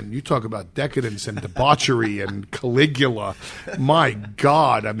 and you talk about decadence and debauchery and Caligula, my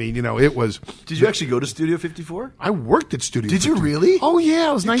God, I mean, it was... Did you actually go to Studio 54? I worked at Studio 54. Did you really? Oh, yeah,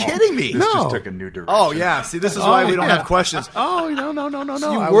 I was 19. You're kidding me. This No. just took a new direction. Oh, yeah. See, this is why we don't have questions. Oh, no.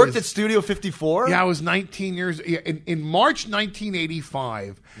 So you worked at Studio 54? Yeah, I was 19 years. Yeah, in March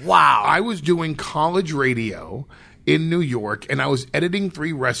 1985. Wow. I was doing college radio in New York, and I was editing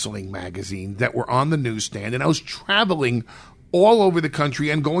 3 wrestling magazines that were on the newsstand, and I was traveling all over the country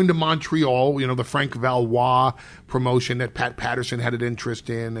and going to Montreal, the Frank Valois promotion that Pat Patterson had an interest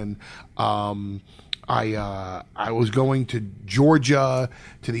in, and I was going to Georgia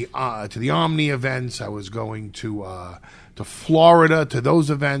to the Omni events. I was going to Florida to those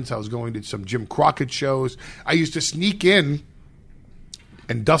events. I was going to some Jim Crockett shows. I used to sneak in,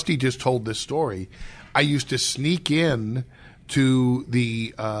 and Dusty just told this story. I used to sneak in to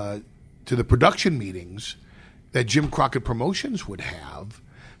the production meetings that Jim Crockett Promotions would have,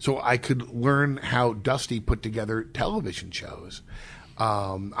 so I could learn how Dusty put together television shows.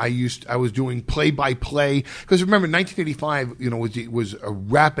 I was doing play-by-play because remember 1985, was a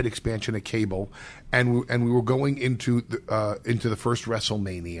rapid expansion of cable, and we were going into the first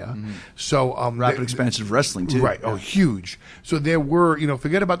WrestleMania. Mm-hmm. So rapid expansion of wrestling too, right? Oh, huge. So there were,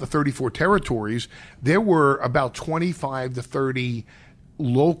 forget about the 34 territories. There were about 25 to 30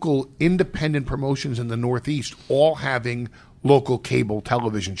 local independent promotions in the Northeast, all having local cable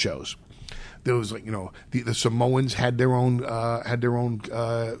television shows. There was the Samoans had their own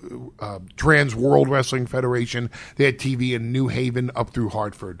Trans World Wrestling Federation. They had TV in New Haven up through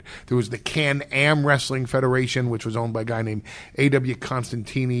Hartford. There was the Can-Am Wrestling Federation, which was owned by a guy named A.W.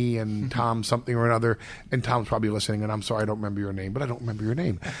 Constantini and Tom something or another. And Tom's probably listening, and I'm sorry I don't remember your name, but I don't remember your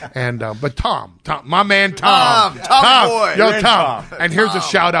name. And but Tom, my man Tom boy, yo Tom. And here's a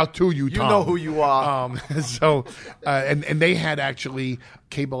shout out to you, Tom. You know who you are. And they had actually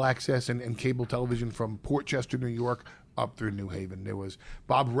cable access and cable television from Port Chester, New York, up through New Haven. There was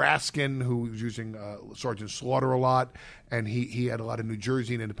Bob Raskin, who was using Sergeant Slaughter a lot, and he had a lot of New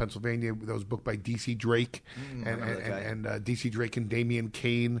Jersey and into Pennsylvania. That was booked by D.C. Drake, and D.C. Drake and Damian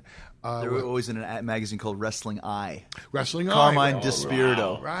Kane. They were always in a magazine called Wrestling Eye. Carmine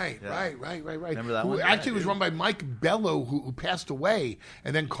Despirito. Right. Remember that who one? Actually was run by Mike Bello, who passed away,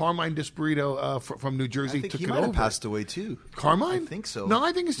 and then Carmine Despirito from New Jersey I think took he it might over. have passed away too. Carmine? I think so. No,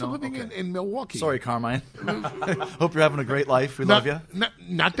 I think he's still living in Milwaukee. Sorry, Carmine. Hope you're having a great life. We love you.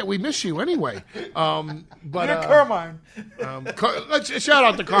 Not that we miss you anyway. But Carmine. Let's shout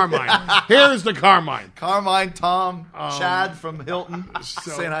out to Carmine. Here's the Carmine. Carmine, Tom, Chad from Hilton,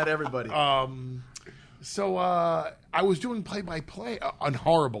 saying hi to everybody. So I was doing play-by-play. I'm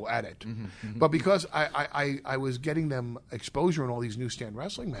horrible at it. But because I was getting them exposure in all these newsstand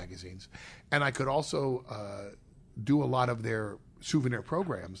wrestling magazines, and I could also do a lot of their souvenir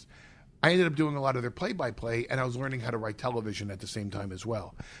programs, I ended up doing a lot of their play-by-play, and I was learning how to write television at the same time as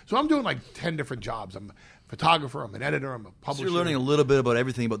well. So I'm doing like 10 different jobs. I'm a photographer, I'm an editor, I'm a publisher. So you're learning a little bit about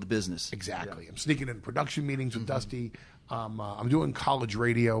everything about the business. Exactly. I'm sneaking in production meetings with Dusty. I'm doing college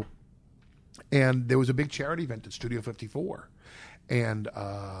radio. And there was a big charity event at Studio 54. And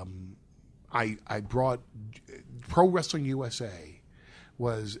I brought Pro Wrestling USA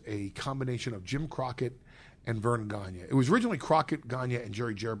was a combination of Jim Crockett and Vern Gagne. It was originally Crockett, Gagne, and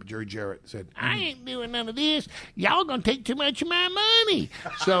Jerry Jarrett, but Jerry Jarrett said, I ain't doing none of this. Y'all going to take too much of my money.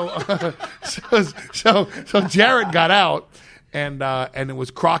 So Jarrett got out, and it was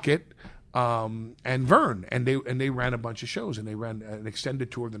Crockett and Vern, and they ran a bunch of shows, and they ran an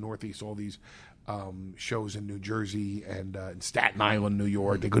extended tour of the Northeast, all these shows in New Jersey and in Staten Island, New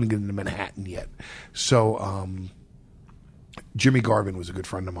York. They couldn't get into Manhattan yet. So Jimmy Garvin was a good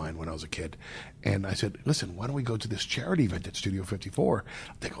friend of mine when I was a kid. And I said, listen, why don't we go to this charity event at Studio 54?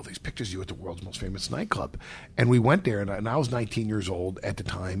 I'll take all these pictures of you at the world's most famous nightclub. And we went there, and I was 19 years old at the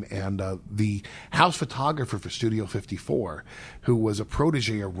time. And the house photographer for Studio 54, who was a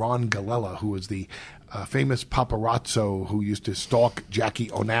protege of Ron Galella, who was the famous paparazzo who used to stalk Jackie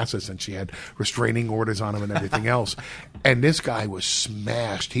Onassis, and she had restraining orders on him and everything else. And this guy was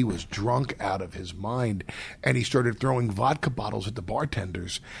smashed. He was drunk out of his mind. And he started throwing vodka bottles at the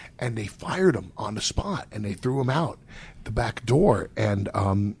bartenders, and they fired him on the spot, and they threw him out the back door. And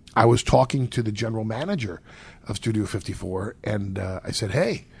I was talking to the general manager of Studio 54, and I said,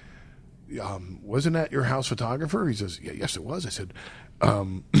 hey, wasn't that your house photographer? He says, yeah, yes, it was. I said,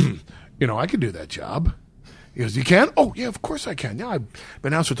 I could do that job. He goes, you can? Oh, yeah, of course I can. Yeah, I've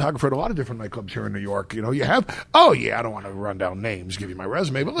been house photographer at a lot of different nightclubs here in New York. You have? Oh, yeah, I don't want to run down names, give you my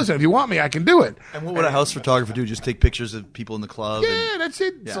resume. But listen, if you want me, I can do it. And what would a house photographer do? Just take pictures of people in the club? Yeah, that's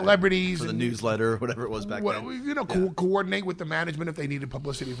it. Yeah, celebrities. For the newsletter, whatever it was back then. Coordinate with the management if they needed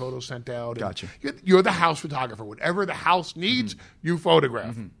publicity photos sent out. Gotcha. You're the house photographer. Whatever the house needs, you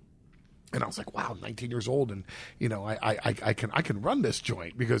photograph. And I was like, wow, I'm 19 years old, and I can run this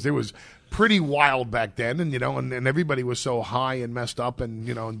joint, because it was pretty wild back then, and everybody was so high and messed up and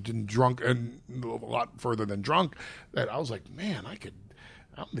and drunk, and a lot further than drunk, that I was like, man,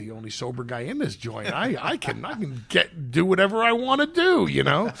 I'm the only sober guy in this joint. I can do whatever I want to do,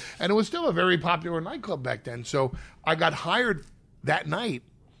 And it was still a very popular nightclub back then. So I got hired that night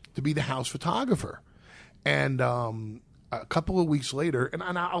to be the house photographer, and a couple of weeks later, and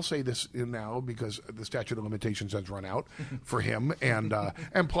I'll say this now because the statute of limitations has run out for him, and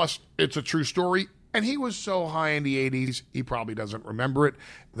plus it's a true story. And he was so high in the 80s, he probably doesn't remember it.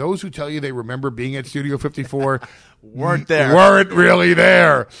 Those who tell you they remember being at Studio 54 Weren't there. weren't really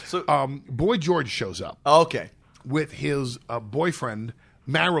there. So- Boy George shows up Okay. with his boyfriend,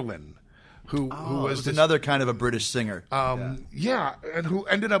 Marilyn, who was this, another kind of a British singer. yeah, and who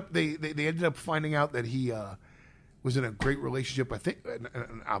ended up they ended up finding out that he was in a great relationship. I think, and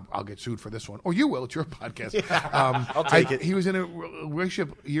I'll get sued for this one. Oh, you will. It's your podcast. I'll take it. He was in a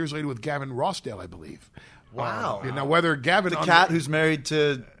relationship years later with Gavin Rossdale, I believe. Wow. Now whether Gavin The cat who's married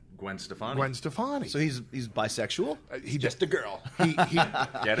to... Gwen Stefani. Gwen Stefani, So he's bisexual? he Just a girl. he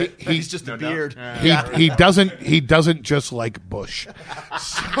Get it? He's just a beard. he doesn't just like Bush.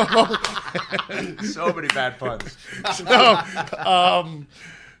 So many bad puns.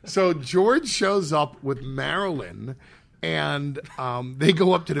 So George shows up with Marilyn, and they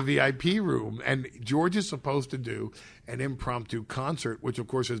go up to the VIP room, and George is supposed to do an impromptu concert, which of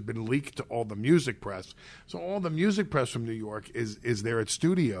course has been leaked to all the music press. So all the music press from New York is there at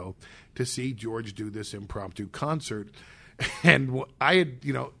studio to see George do this impromptu concert. And I had,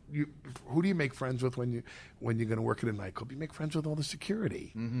 who do you make friends with when you're going to work at a nightclub? You make friends with all the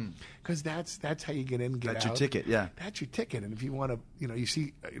security, because that's how you get in, get That's out. your ticket, yeah. That's your ticket. And if you want to, you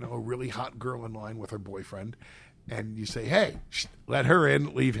see, a really hot girl in line with her boyfriend, and you say, "Hey, let her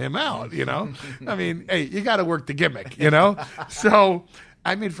in, leave him out." I mean, hey, you got to work the gimmick, So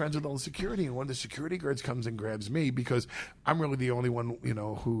I made friends with all the security, and one of the security guards comes and grabs me because I'm really the only one,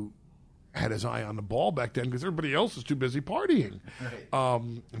 who had his eye on the ball back then because everybody else was too busy partying. Right.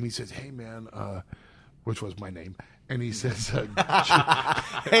 And he says, "Hey, man," which was my name. And he says,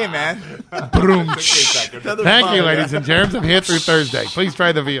 Hey, man. Boom. Thank you, ladies and germs. I'm here through Thursday. Please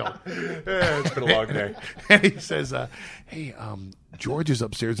try the veal. It's been a long day. And he says, hey, George is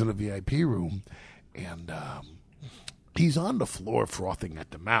upstairs in the VIP room, and he's on the floor frothing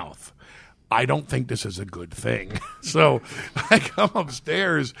at the mouth. I don't think this is a good thing. So I come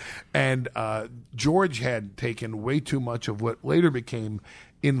upstairs, and George had taken way too much of what later became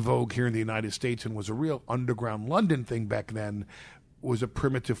in vogue here in the United States and was a real underground London thing back then, was a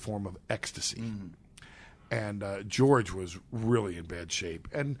primitive form of ecstasy. And George was really in bad shape.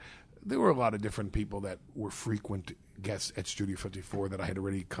 And there were a lot of different people that were frequent guests at Studio 54 that I had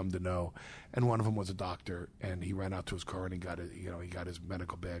already come to know, and one of them was a doctor, and he ran out to his car and he got his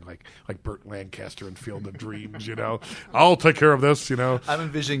medical bag like Burt Lancaster in Field of Dreams. I'll take care of this. I'm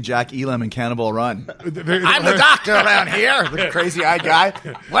envisioning Jack Elam in Cannibal Run. I'm the doctor around here, the crazy-eyed guy.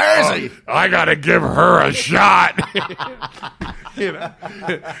 Where is he? I gotta give her a shot.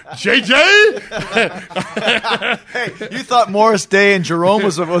 JJ. Hey, you thought Morris Day and Jerome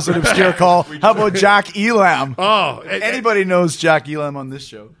was an obscure call. How about Jack Elam? Oh, Anybody knows Jack Elam on this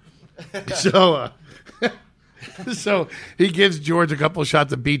show. So he gives George a couple of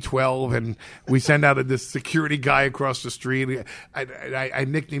shots of B12, and we send out this security guy across the street. I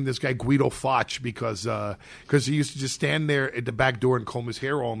nicknamed this guy Guido Foch because he used to just stand there at the back door and comb his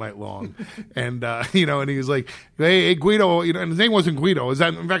hair all night long, and and he was like, "Hey Guido," and his name wasn't Guido.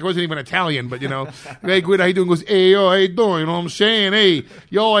 In fact, it wasn't even Italian, but "Hey Guido, how you doing?" He goes, "Hey yo, how you doing?" You know what I'm saying? "Hey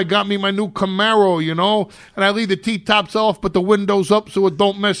yo, I got me my new Camaro, and I leave the T-tops off, but the windows up so it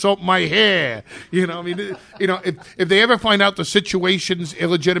don't mess up my hair." If they ever find out the situation's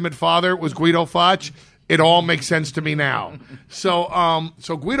illegitimate father was Guido Foch, it all makes sense to me now. So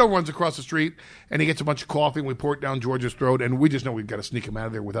Guido runs across the street, and he gets a bunch of coffee, and we pour it down George's throat, and we just know we've got to sneak him out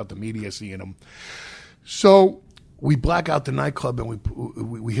of there without the media seeing him. So we black out the nightclub, and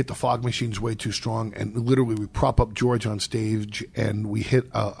we hit the fog machines way too strong, and literally we prop up George on stage, and we hit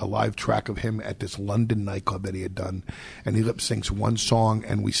a live track of him at this London nightclub that he had done, and he lip syncs one song,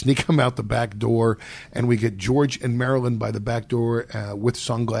 and we sneak him out the back door, and we get George and Marilyn by the back door with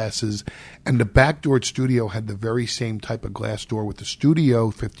sunglasses, and the back door at studio had the very same type of glass door with the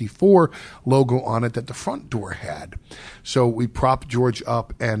Studio 54 logo on it that the front door had. So we prop George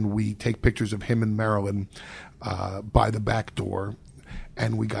up, and we take pictures of him and Marilyn by the back door,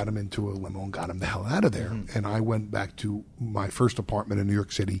 and we got him into a limo and got him the hell out of there. And I went back to my first apartment in New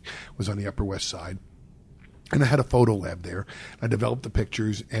York City, was on the Upper West Side. And I had a photo lab there. I developed the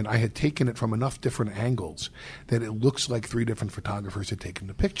pictures, and I had taken it from enough different angles that it looks like 3 different photographers had taken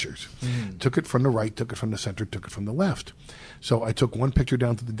the pictures. Took it from the right, took it from the center, took it from the left. So I took one picture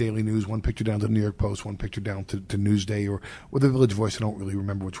down to the Daily News, one picture down to the New York Post, one picture down to Newsday or the Village Voice. I don't really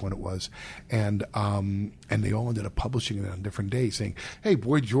remember which one it was. And they all ended up publishing it on different days, saying, "Hey,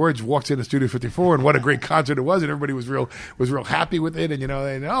 Boy George walks into Studio 54, and what a great concert it was." And everybody was real happy with it.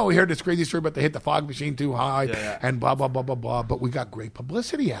 And we heard this crazy story about they hit the fog machine too high. guy, and blah, blah, blah, blah, blah. But we got great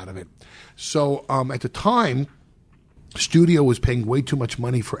publicity out of it. So at the time, Studio was paying way too much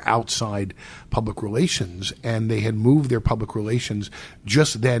money for outside public relations, and they had moved their public relations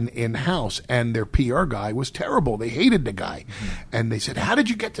just then in-house, and their PR guy was terrible. They hated the guy. And they said, how did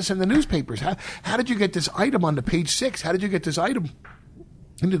you get this in the newspapers? How did you get this item on the page 6? How did you get this item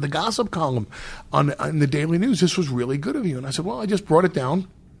into the gossip column on the Daily News? This was really good of you. And I said, well, I just brought it down,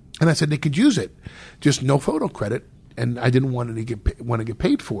 and I said they could use it, just no photo credit. And I didn't want to get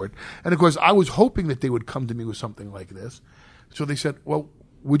paid for it. And of course, I was hoping that they would come to me with something like this. So they said, well,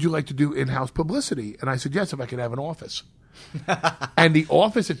 would you like to do in-house publicity? And I said, yes, if I could have an office. And the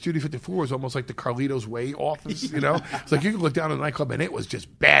office at Studio 54 was almost like the Carlito's Way office, you know? It's like you could look down at the nightclub and it was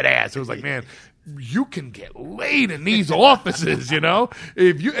just badass. It was like, man, you can get laid in these offices, you know?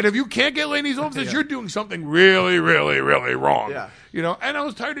 If you can't get laid in these offices, you're doing something really, really, really wrong. Yeah. You know, and I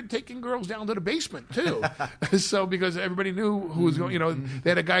was tired of taking girls down to the basement too. So because everybody knew who was going, you know, they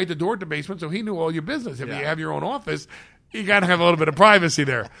had a guy at the door at the basement, so he knew all your business. If you have your own office, you got to have a little bit of privacy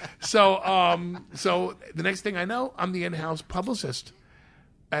there. So the next thing I know, I'm the in-house publicist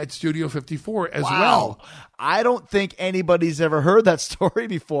at Studio 54 as well. I don't think anybody's ever heard that story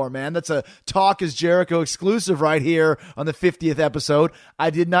before, man. That's a Talk is Jericho exclusive right here on the 50th episode.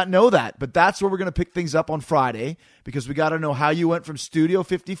 I did not know that, but that's where we're going to pick things up on Friday, because we got to know how you went from Studio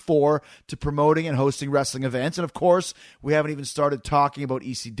 54 to promoting and hosting wrestling events. And of course, we haven't even started talking about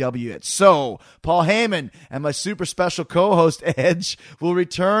ECW yet. So Paul Heyman and my super special co-host Edge will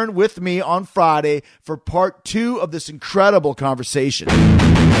return with me on Friday for part 2 of this incredible conversation.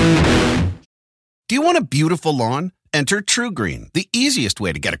 Do you want a beautiful lawn? Enter TruGreen, the easiest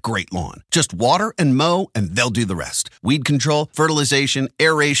way to get a great lawn. Just water and mow, and they'll do the rest. Weed control, fertilization,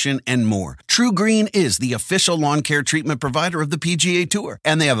 aeration, and more. TruGreen is the official lawn care treatment provider of the PGA Tour,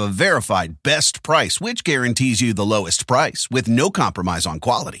 and they have a verified best price, which guarantees you the lowest price with no compromise on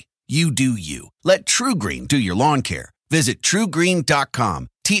quality. You do you. Let TruGreen do your lawn care. Visit TruGreen.com,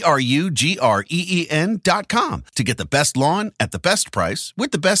 TruGreen.com, to get the best lawn at the best price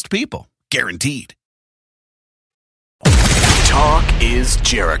with the best people. Guaranteed. Talk is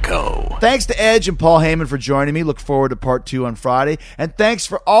Jericho. Thanks to Edge and Paul Heyman for joining me. Look forward to part 2 on Friday. And thanks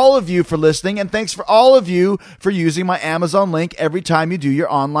for all of you for listening. And thanks for all of you for using my Amazon link every time you do your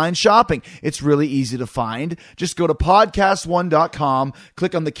online shopping. It's really easy to find. Just go to podcast1.com,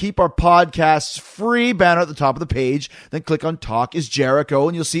 click on the Keep Our Podcasts free banner at the top of the page, then click on Talk is Jericho,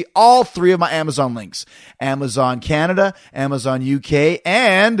 and you'll see all 3 of my Amazon links. Amazon Canada, Amazon UK,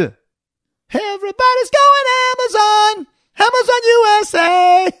 and everybody's going Amazon! Amazon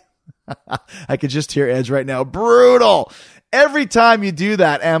USA! I could just hear Edge right now. Brutal! Every time you do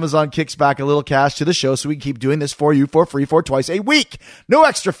that, Amazon kicks back a little cash to the show so we can keep doing this for you for free for twice a week. No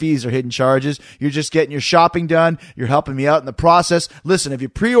extra fees or hidden charges. You're just getting your shopping done. You're helping me out in the process. Listen, have you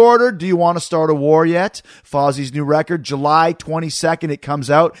pre-ordered? Do you want to start a war yet? Fozzie's new record, July 22nd, it comes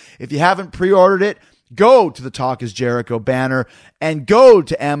out. If you haven't pre-ordered it, go to the Talk is Jericho banner and go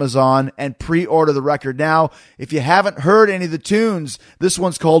to Amazon and pre-order the record now. If you haven't heard any of the tunes, this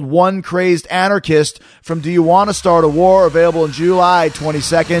one's called One Crazed Anarchist from Do You Want to Start a War, available on July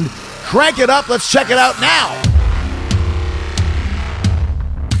 22nd. Crank it up. Let's check it out now.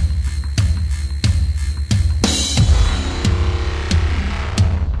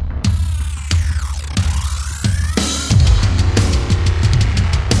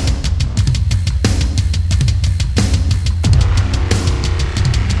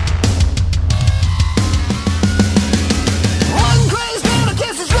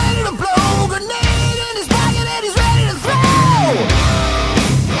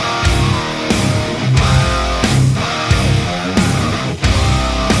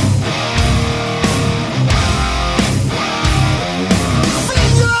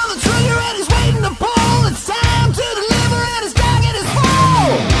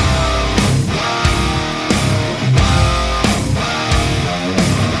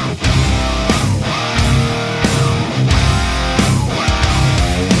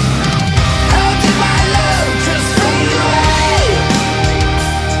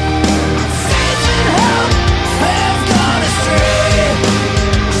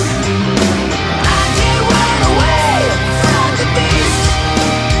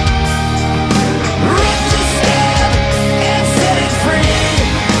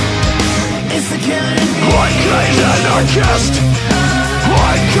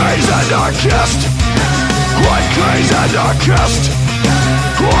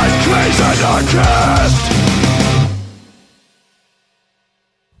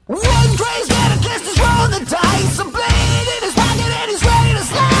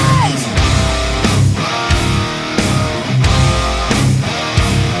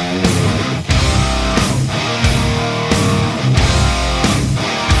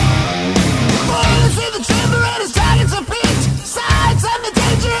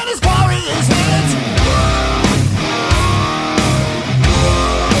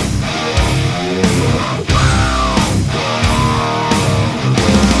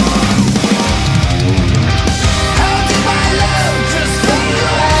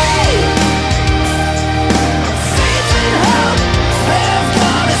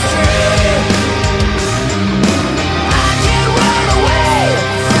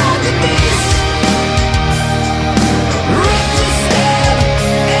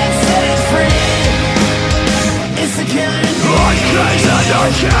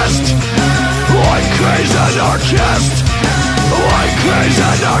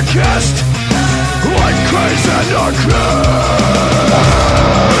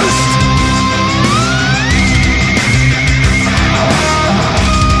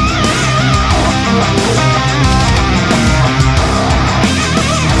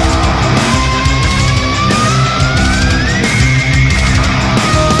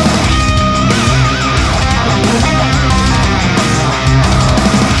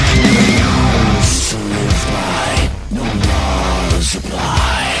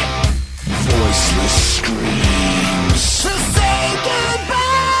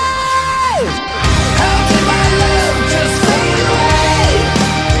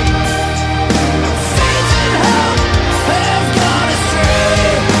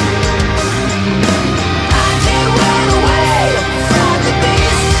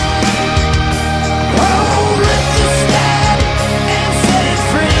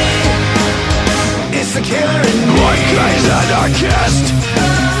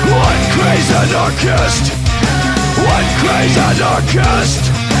 anarchist.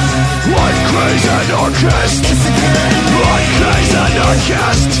 One crazy anarchist. One crazy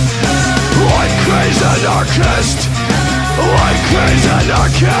anarchist. One crazy anarchist. One crazy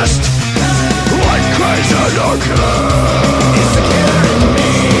anarchist. One crazy anarchist.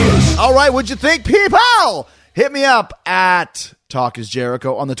 All right, what'd you think, people? Hit me up at Talk is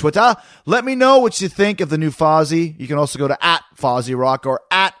Jericho on the Twitter. Let me know what you think of the new Fozzy. You can also go to at Fozzy Rock or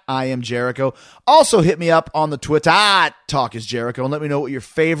at I Am Jericho. Also hit me up on the Twitter at Talk is Jericho and let me know what your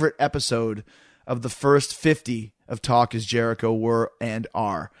favorite episode of the first 50 of Talk is Jericho were and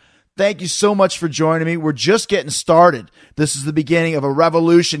are. Thank you so much for joining me. We're just getting started. This is the beginning of a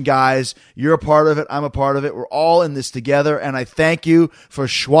revolution, guys. You're a part of it. I'm a part of it. We're all in this together. And I thank you for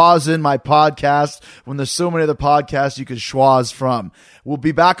schwazzing my podcast when there's so many other podcasts you could schwazz from. We'll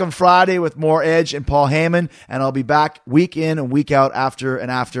be back on Friday with more Edge and Paul Heyman. And I'll be back week in and week out after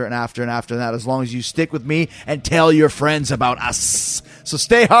that, as long as you stick with me and tell your friends about us. So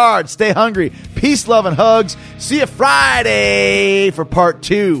stay hard, stay hungry. Peace, love, and hugs. See you Friday for part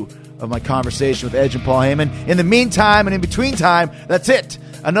 2 of my conversation with Edge and Paul Heyman. In the meantime and in between time, that's it.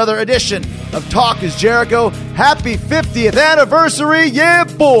 Another edition of Talk is Jericho. Happy 50th anniversary, yeah,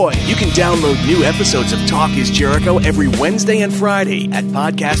 boy! You can download new episodes of Talk is Jericho every Wednesday and Friday at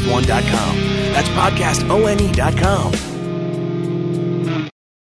podcastone.com. That's podcastone.com.